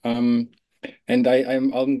question. And I'm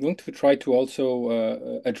going to try to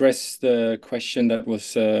also address the question that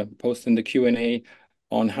was posted in the Q&A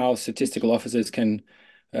on how statistical offices can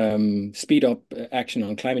speed up action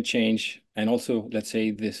on climate change and also, let's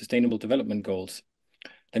say, the Sustainable Development Goals.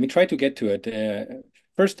 Let me try to get to it.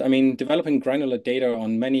 First, I mean, developing granular data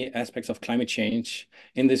on many aspects of climate change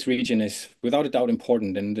in this region is without a doubt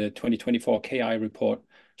important, and the 2024 KI report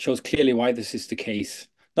shows clearly why this is the case,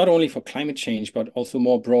 not only for climate change, but also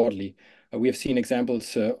more broadly We have seen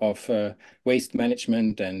examples of waste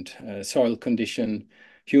management and soil condition,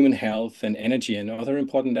 human health and energy and other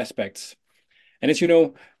important aspects. And as you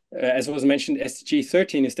know, as was mentioned, SDG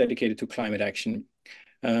 13 is dedicated to climate action.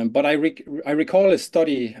 But I recall a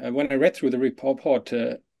study, when I read through the report,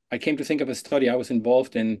 I came to think of a study I was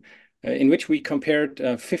involved in which we compared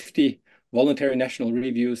 50 voluntary national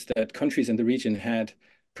reviews that countries in the region had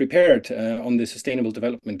prepared on the Sustainable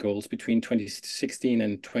Development Goals between 2016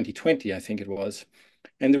 and 2020, I think it was.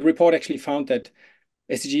 And the report actually found that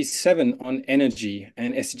SDG 7 on energy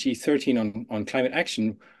and SDG 13 on climate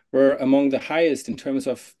action were among the highest in terms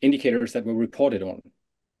of indicators that were reported on.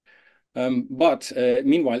 But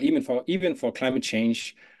meanwhile, even for climate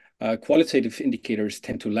change, qualitative indicators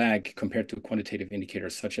tend to lag compared to quantitative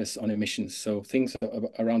indicators, such as on emissions. So things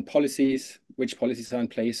around policies, which policies are in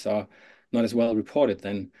place, are not as well reported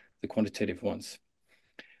than the quantitative ones.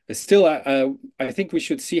 Still, I think we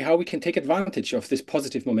should see how we can take advantage of this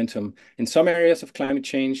positive momentum in some areas of climate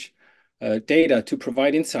change, data to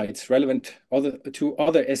provide insights relevant to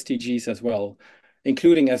other SDGs as well,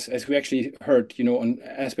 including, as we actually heard, on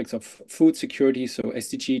aspects of food security, so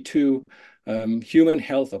SDG 2, human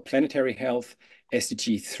health or planetary health,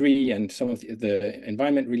 SDG 3, and some of the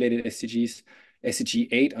environment-related SDGs, SDG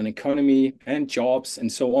 8 on economy and jobs,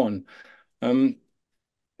 and so on.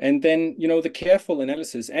 And then, the careful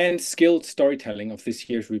analysis and skilled storytelling of this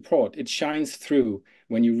year's report, it shines through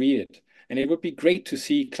when you read it. And it would be great to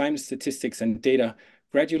see climate statistics and data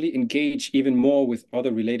gradually engage even more with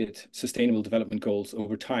other related sustainable development goals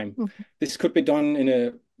over time. Mm-hmm. This could be done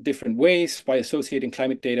in different ways by associating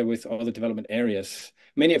climate data with other development areas,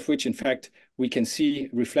 many of which, in fact, we can see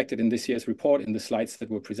reflected in this year's report in the slides that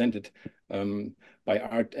were presented by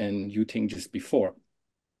Art and Yating just before.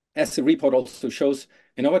 As the report also shows,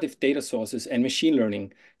 innovative data sources and machine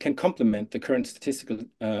learning can complement the current statistical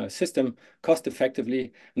system cost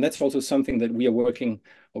effectively. And that's also something that we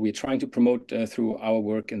are trying to promote through our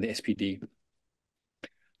work in the SPD.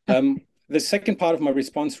 The second part of my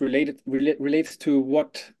response relates to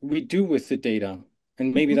what we do with the data.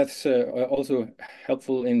 And maybe that's also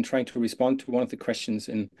helpful in trying to respond to one of the questions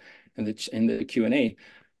in the Q&A.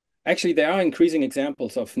 Actually, there are increasing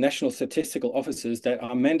examples of national statistical offices that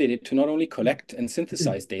are mandated to not only collect and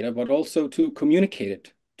synthesize data, but also to communicate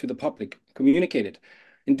it to the public, communicate it.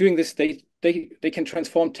 In doing this, they can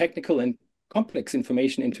transform technical and complex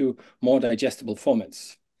information into more digestible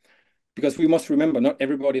formats. Because we must remember, not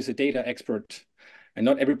everybody is a data expert, and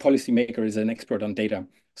not every policymaker is an expert on data.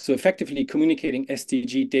 So effectively communicating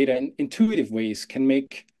SDG data in intuitive ways can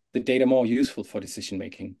make the data more useful for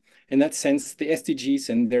decision-making. In that sense, the SDGs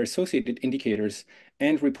and their associated indicators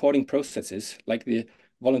and reporting processes, like the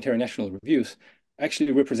voluntary national reviews,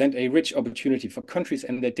 actually represent a rich opportunity for countries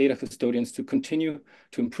and their data custodians to continue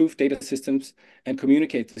to improve data systems and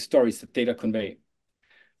communicate the stories that data convey.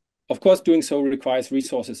 Of course, doing so requires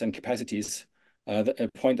resources and capacities, a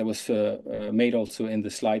point that was made also in the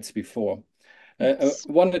slides before. Yes.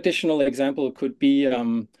 One additional example could be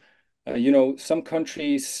some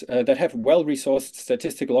countries that have well-resourced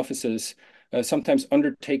statistical offices sometimes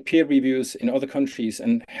undertake peer reviews in other countries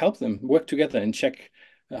and help them work together and check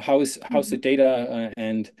how's the data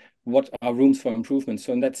and what are rooms for improvement.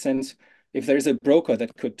 So in that sense, if there is a broker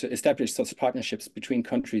that could establish such partnerships between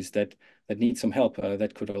countries that need some help,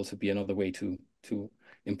 that could also be another way to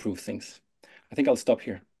improve things. I think I'll stop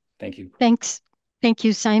here. Thank you. Thanks. Thank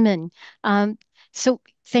you, Simon. So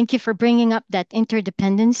thank you for bringing up that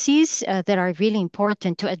interdependencies that are really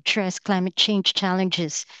important to address climate change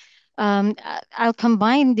challenges. I'll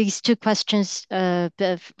combine these two questions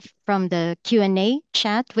from the Q&A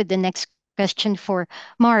chat with the next question for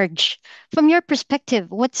Marge. From your perspective,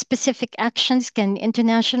 what specific actions can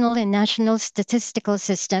international and national statistical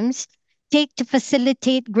systems take to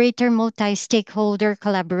facilitate greater multi-stakeholder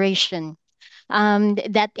collaboration?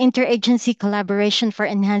 That interagency collaboration for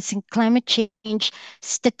enhancing climate change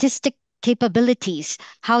statistic capabilities.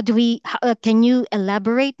 Can you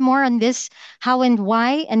elaborate more on this? How and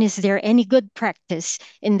why? And is there any good practice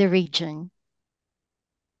in the region?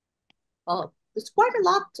 There's quite a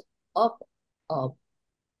lot of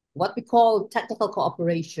what we call technical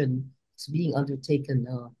cooperation is being undertaken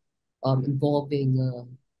involving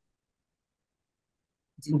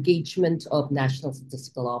the engagement of national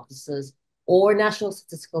statistical offices or national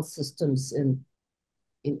statistical systems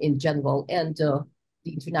in general, and the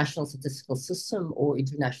international statistical system or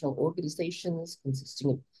international organizations consisting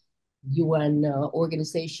of UN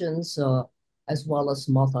organizations, as well as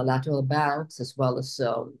multilateral banks, as well as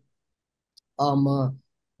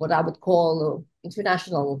what I would call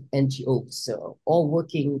international NGOs, all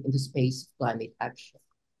working in the space of climate action.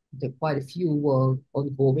 there are quite a few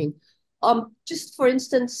ongoing. Just for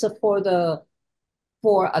instance,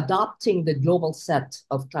 for adopting the global set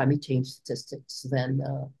of climate change statistics, then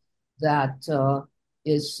that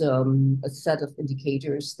is a set of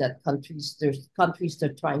indicators that there's countries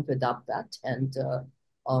that are trying to adopt that, and the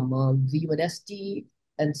UNSD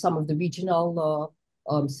and some of the regional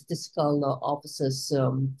statistical offices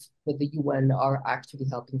with the UN are actually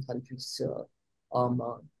helping countries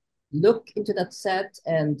look into that set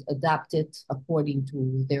and adapt it according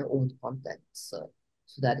to their own context. So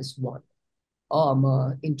that is one.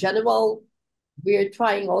 In general, we're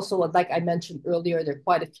trying also, like I mentioned earlier, there are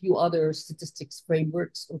quite a few other statistics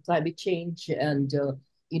frameworks on climate change, and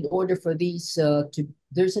in order for these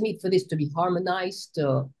there's a need for this to be harmonized.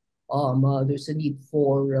 There's a need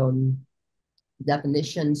for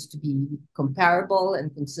definitions to be comparable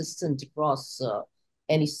and consistent across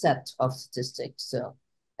any set of statistics,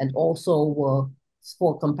 and also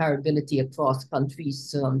for comparability across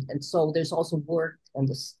countries. And so there's also work and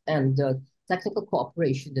technical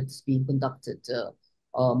cooperation that's being conducted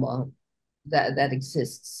that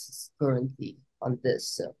exists currently on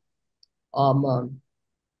this.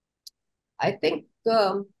 I think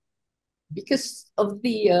because of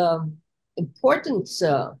the importance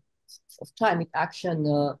of climate action,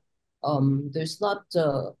 there's not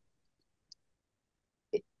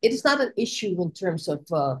it is not an issue in terms of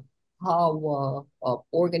how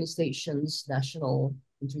organizations, national,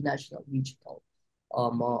 international, regional,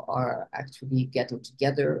 are actually getting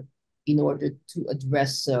together in order to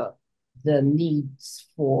address the needs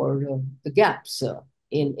for the gaps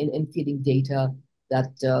in feeding data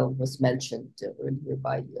that was mentioned earlier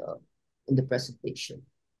in the presentation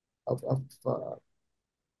of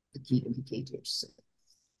the key indicators.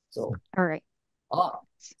 So, all right.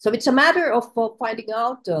 So it's a matter of finding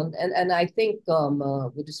out, and I think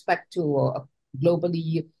with respect to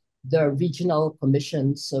globally, the regional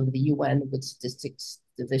commissions of the UN with statistics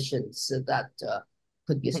divisions, that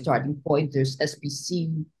could be a starting point. There's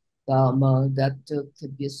SPC that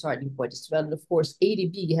could be a starting point as well. And of course,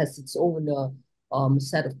 ADB has its own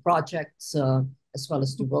set of projects as well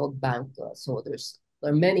as the World Bank. So there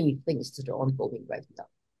are many things that are ongoing right now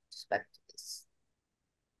with respect to this.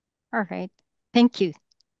 All right. Thank you.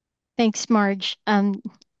 Thanks, Marge.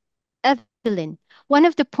 Evelyn, one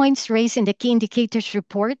of the points raised in the key indicators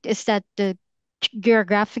report is that the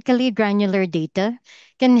geographically granular data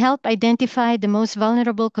can help identify the most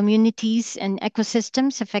vulnerable communities and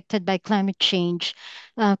ecosystems affected by climate change.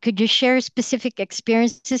 Could you share specific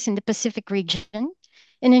experiences in the Pacific region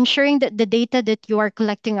in ensuring that the data that you are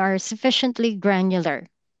collecting are sufficiently granular?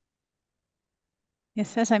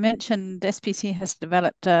 Yes, as I mentioned, SPC has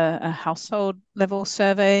developed a household level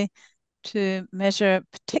survey to measure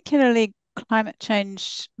particularly climate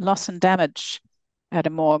change loss and damage at a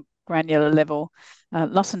more granular level.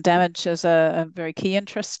 Loss and damage is a very key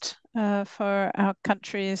interest for our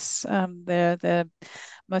countries.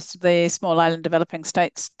 Most of the small island developing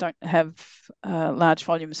states don't have large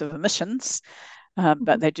volumes of emissions,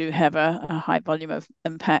 but they do have a high volume of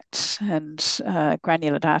impact, and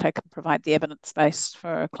granular data can provide the evidence base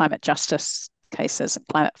for climate justice cases and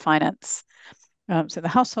climate finance. So the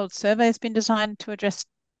household survey has been designed to address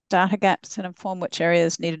data gaps and inform which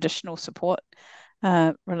areas need additional support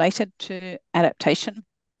related to adaptation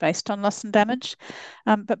based on loss and damage.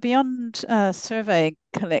 But beyond survey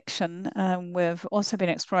collection, we've also been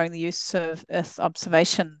exploring the use of Earth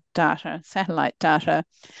observation data, satellite data,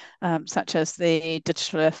 such as the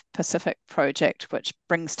Digital Earth Pacific project, which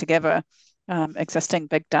brings together existing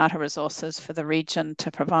big data resources for the region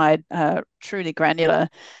to provide truly granular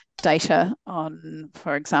data on,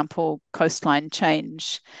 for example, coastline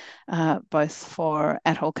change, both for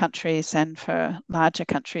atoll countries and for larger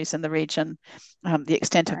countries in the region, the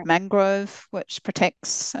extent of mangrove, which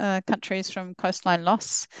protects countries from coastline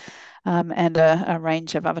loss, and a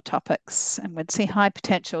range of other topics. And we'd see high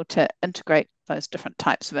potential to integrate those different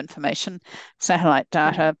types of information, satellite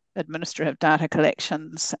data, administrative data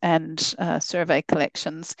collections, and survey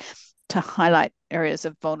collections, to highlight areas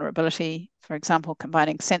of vulnerability, for example,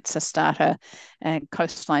 combining census data and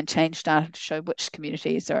coastline change data to show which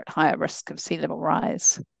communities are at higher risk of sea level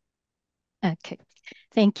rise. Okay,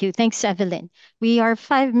 thank you. Thanks, Evelyn. We are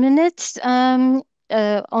 5 minutes,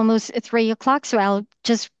 almost 3 o'clock, so I'll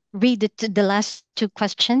just read the last 2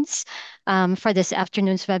 questions for this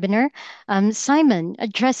afternoon's webinar. Simon,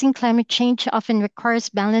 addressing climate change often requires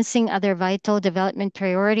balancing other vital development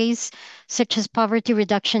priorities, such as poverty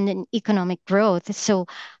reduction and economic growth. So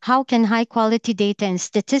how can high quality data and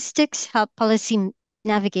statistics help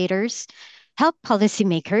policymakers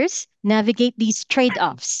navigate these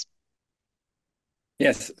trade-offs?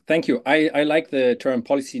 Yes, thank you. I like the term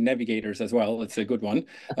policy navigators as well. It's a good one.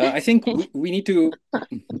 I think we need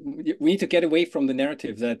to get away from the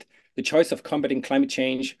narrative that the choice of combating climate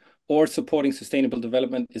change or supporting sustainable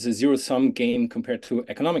development is a zero-sum game compared to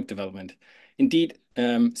economic development. Indeed,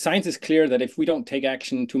 science is clear that if we don't take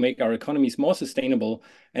action to make our economies more sustainable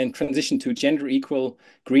and transition to gender equal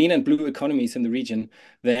green and blue economies in the region,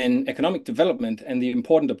 then economic development and the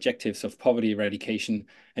important objectives of poverty eradication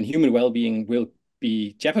and human well-being will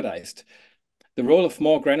be jeopardized. The role of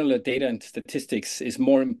more granular data and statistics is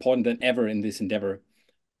more important than ever in this endeavor.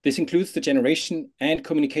 This includes the generation and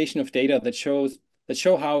communication of data that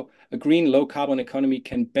show how a green low carbon economy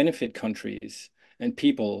can benefit countries and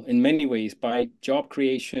people in many ways by job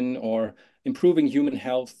creation or improving human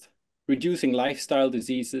health, reducing lifestyle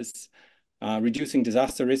diseases, reducing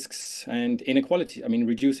disaster risks and inequality. I mean,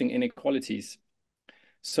 reducing inequalities.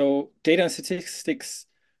 So data and statistics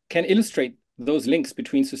can illustrate those links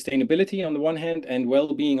between sustainability on the one hand and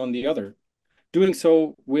well-being on the other. Doing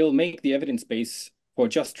so will make the evidence base for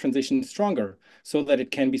just transition stronger so that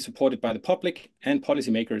it can be supported by the public and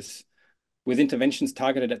policymakers with interventions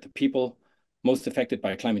targeted at the people most affected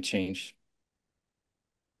by climate change.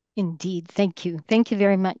 Indeed. Thank you. Thank you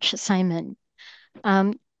very much, Simon.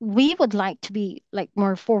 We would like to be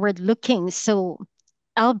more forward-looking. So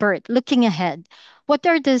Albert, looking ahead, what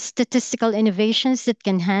are the statistical innovations that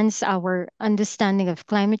can enhance our understanding of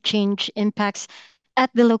climate change impacts at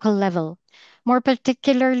the local level? More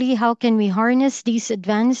particularly, how can we harness these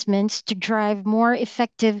advancements to drive more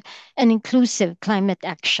effective and inclusive climate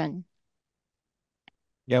action?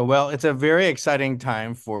 Yeah, well, it's a very exciting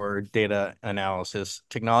time for data analysis.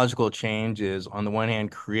 Technological change is, on the one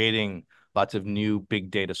hand, creating lots of new big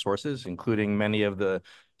data sources, including many of the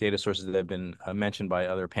data sources that have been mentioned by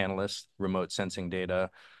other panelists, remote sensing data,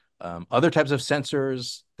 other types of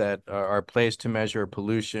sensors that are placed to measure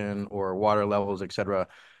pollution or water levels, et cetera.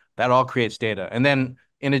 That all creates data. And then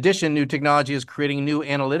in addition, new technology is creating new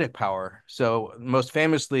analytic power. So most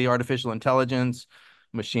famously, artificial intelligence,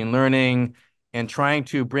 machine learning, and trying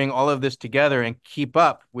to bring all of this together and keep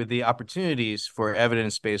up with the opportunities for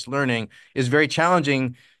evidence-based learning is very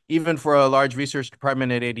challenging, even for a large research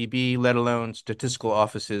department at ADB, let alone statistical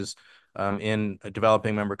offices in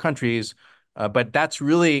developing member countries. But that's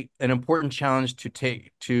really an important challenge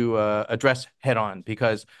to address head on,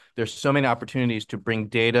 because there's so many opportunities to bring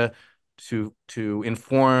data to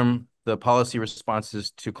inform the policy responses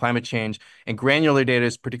to climate change. And granular data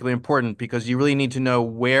is particularly important because you really need to know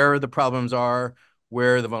where the problems are,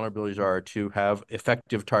 where the vulnerabilities are, to have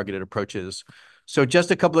effective targeted approaches. So just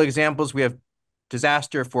a couple of examples, we have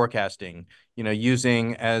disaster forecasting,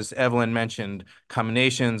 using, as Evelyn mentioned,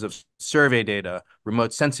 combinations of survey data,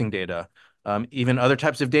 remote sensing data, even other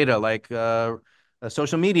types of data like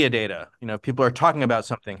social media data. People are talking about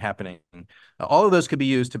something happening. All of those could be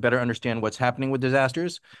used to better understand what's happening with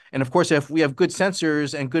disasters. And of course, if we have good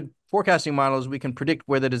sensors and good forecasting models, we can predict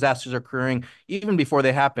where the disasters are occurring even before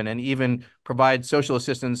they happen, and even provide social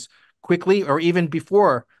assistance quickly or even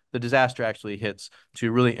before the disaster actually hits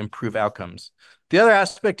to really improve outcomes. The other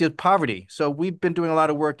aspect is poverty. So we've been doing a lot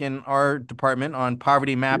of work in our department on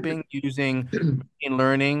poverty mapping using machine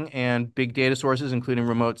learning and big data sources, including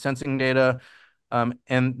remote sensing data.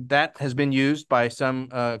 And that has been used by some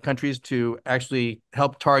countries to actually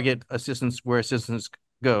help target assistance where assistance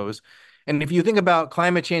goes. And if you think about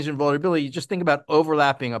climate change and vulnerability, you just think about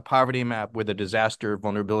overlapping a poverty map with a disaster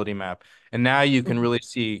vulnerability map. And now you can really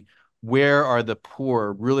see where are the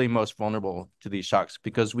poor really most vulnerable to these shocks,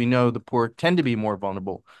 because we know the poor tend to be more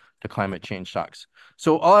vulnerable to climate change shocks.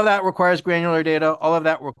 So all of that requires granular data. All of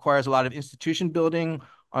that requires a lot of institution building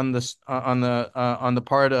on the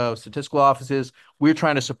part of statistical offices. We're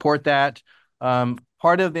trying to support that.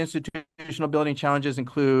 Part of the institutional building challenges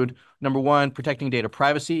include, number one, protecting data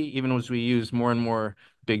privacy, even as we use more and more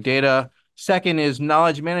big data. Second is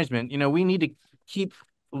knowledge management. We need to keep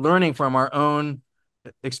learning from our own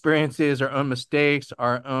experiences, our own mistakes,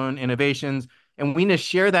 our own innovations, and we need to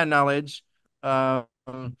share that knowledge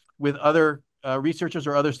with other researchers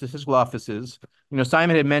or other statistical offices.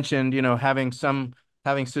 Simon had mentioned, having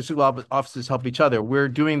statistical offices help each other. We're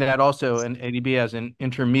doing that also in ADB as an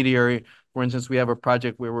intermediary. For instance, we have a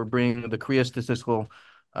project where we're bringing the Korea Statistical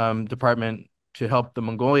Department to help the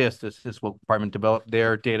Mongolia Statistical Department develop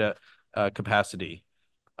their data capacity.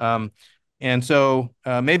 And so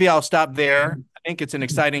maybe I'll stop there. I think it's an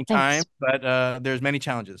exciting time, but there's many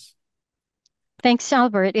challenges. Thanks,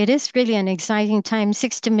 Albert. It is really an exciting time.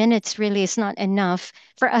 60 minutes really is not enough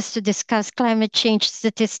for us to discuss climate change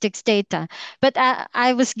statistics data. But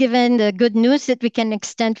I was given the good news that we can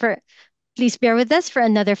extend for Please bear with us for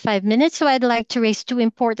another 5 minutes. So I'd like to raise two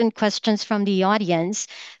important questions from the audience.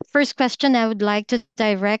 First question I would like to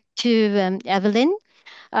direct to Evelyn.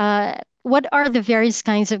 What are the various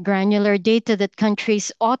kinds of granular data that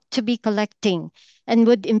countries ought to be collecting? And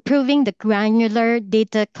would improving the granular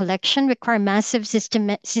data collection require massive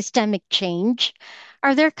systemic change?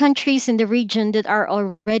 Are there countries in the region that are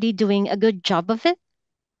already doing a good job of it?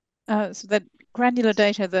 So that granular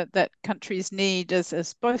data that countries need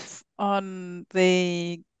is both on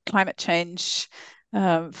the climate change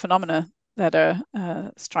phenomena that are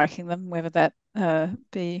striking them, whether that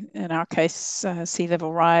be, in our case, sea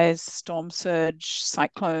level rise, storm surge,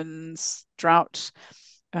 cyclones, drought,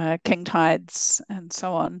 king tides, and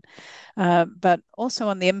so on, but also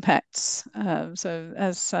on the impacts. So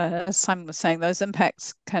as Simon was saying, those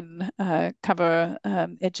impacts can cover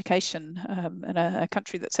education. In a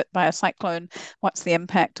country that's hit by a cyclone, what's the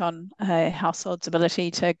impact on a household's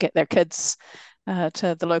ability to get their kids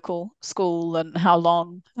to the local school, and how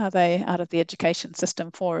long are they out of the education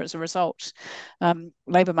system for as a result?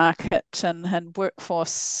 Labour market and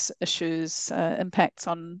workforce issues, impacts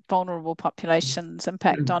on vulnerable populations,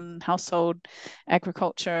 impact on household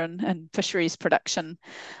agriculture and fisheries production.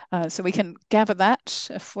 So we can gather that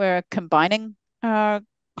if we're combining our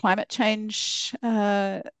climate change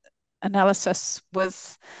analysis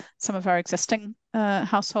with some of our existing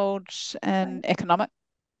household and economic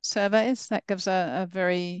surveys. That gives a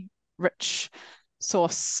very rich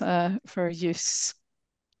source for use.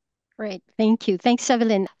 Great, thank you. Thanks,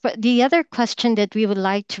 Evelyn. But the other question that we would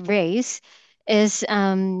like to raise is,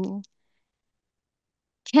 can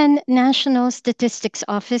National Statistics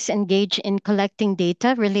Office engage in collecting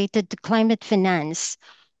data related to climate finance?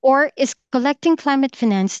 Or is collecting climate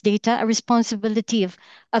finance data a responsibility of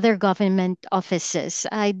other government offices?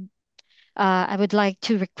 I would like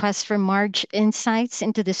to request for Marge insights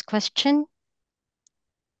into this question.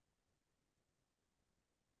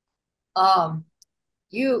 We'll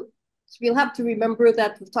have to remember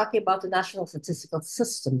that we're talking about the national statistical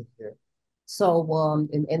system here. So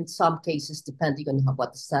in some cases, depending on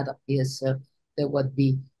what the setup is, there would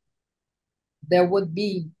be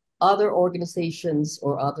other organizations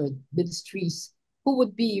or other ministries who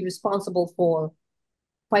would be responsible for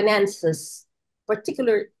finances,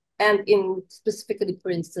 specifically,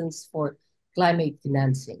 for instance, for climate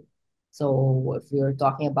financing. So if we're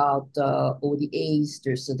talking about ODAs,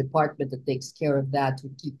 there's a department that takes care of that,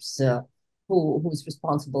 who's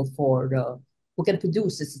responsible for who can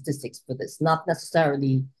produce the statistics for this, not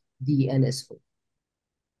necessarily the NSO.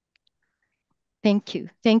 Thank you.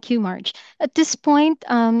 Thank you, Marge. At this point,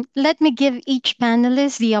 let me give each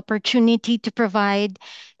panelist the opportunity to provide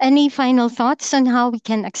any final thoughts on how we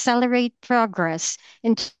can accelerate progress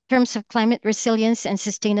in terms of climate resilience and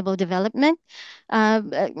sustainable development.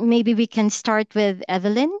 Maybe we can start with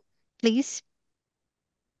Evelyn, please.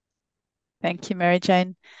 Thank you, Mary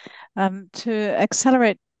Jane. To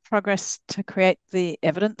accelerate progress to create the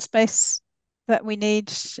evidence base that we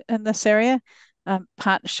need in this area,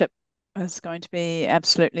 partnership is going to be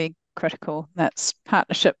absolutely critical. That's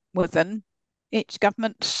partnership within each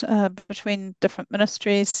government, between different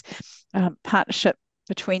ministries, partnership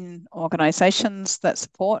between organizations that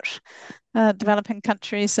support developing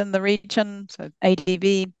countries in the region, so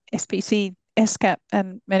ADB, SPC, SCAP,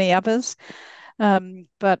 and many others.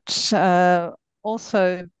 But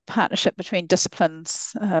also partnership between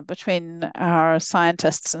disciplines, between our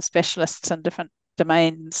scientists and specialists in different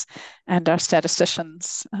domains and our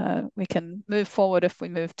statisticians. We can move forward if we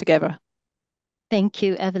move together. Thank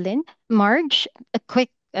you, Evelyn. Marge, a quick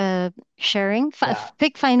sharing,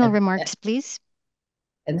 quick final remarks, please.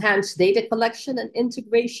 Enhance data collection and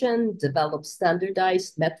integration, develop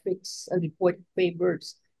standardized metrics and reporting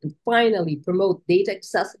frameworks, and finally promote data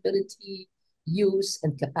accessibility, use,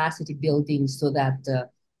 and capacity building so that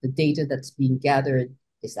the data that's being gathered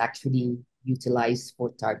is actually utilized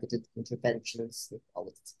for targeted interventions in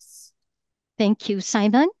politics. Thank you.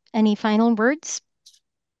 Simon, any final words?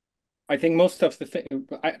 I think most of the thing,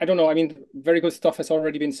 I don't know, I mean, very good stuff has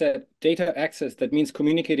already been said. Data access, that means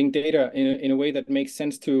communicating data in a way that makes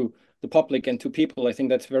sense to the public and to people. I think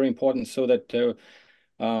that's very important so that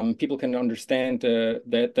people can understand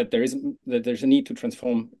that there's a need to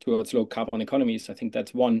transform towards low carbon economies. I think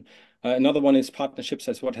that's one. Another one is partnerships,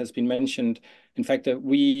 as what has been mentioned. In fact,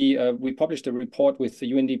 we published a report with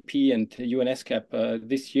the UNDP and UNSCAP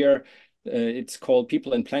this year. It's called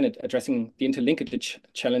People and Planet, addressing the interlinkage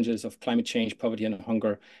challenges of climate change, poverty, and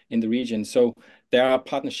hunger in the region. So there are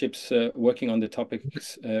partnerships working on the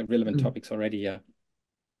topics, relevant topics already. Yeah.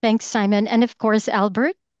 Thanks, Simon. And of course,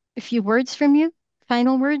 Albert, a few words from you.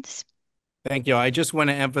 Final words. Thank you. I just want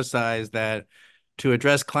to emphasize that to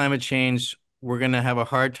address climate change, we're going to have a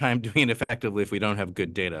hard time doing it effectively if we don't have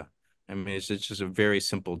good data. I mean, it's just a very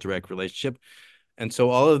simple, direct relationship. And so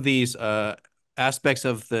all of these aspects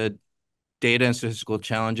of the data and statistical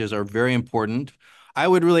challenges are very important. I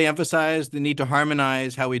would really emphasize the need to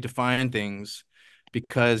harmonize how we define things,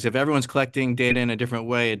 because if everyone's collecting data in a different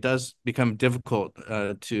way, it does become difficult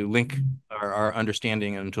to link our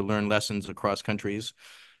understanding and to learn lessons across countries.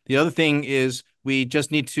 The other thing is we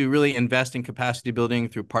just need to really invest in capacity building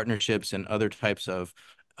through partnerships and other types of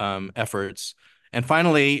efforts. And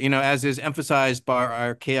finally, as is emphasized by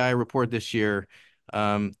our KI report this year,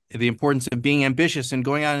 the importance of being ambitious and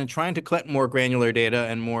going out and trying to collect more granular data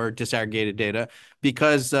and more disaggregated data,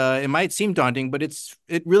 because it might seem daunting, but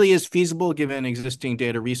it really is feasible given existing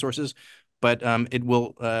data resources, but it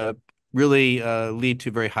will really lead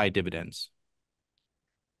to very high dividends.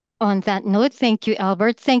 On that note, thank you,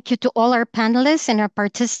 Albert. Thank you to all our panelists and our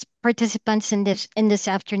participants in this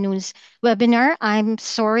afternoon's webinar. I'm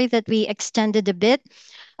sorry that we extended a bit.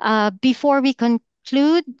 Before we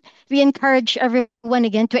conclude, we encourage everyone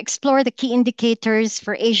again to explore the key indicators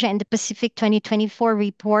for Asia and the Pacific 2024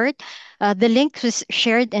 report. The link was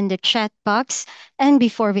shared in the chat box. And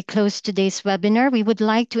before we close today's webinar, we would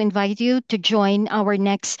like to invite you to join our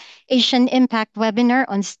next Asian Impact webinar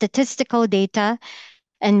on statistical data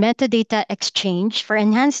and metadata exchange for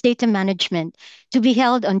enhanced data management, to be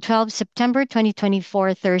held on 12 September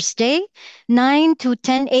 2024, Thursday, 9 to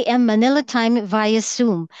 10 a.m. Manila time via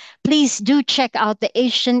Zoom. Please do check out the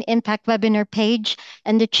Asian Impact webinar page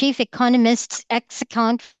and the Chief Economist's X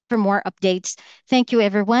account for more updates. Thank you,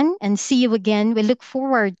 everyone, and see you again. We look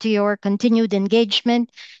forward to your continued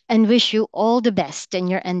engagement and wish you all the best in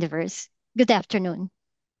your endeavors. Good afternoon.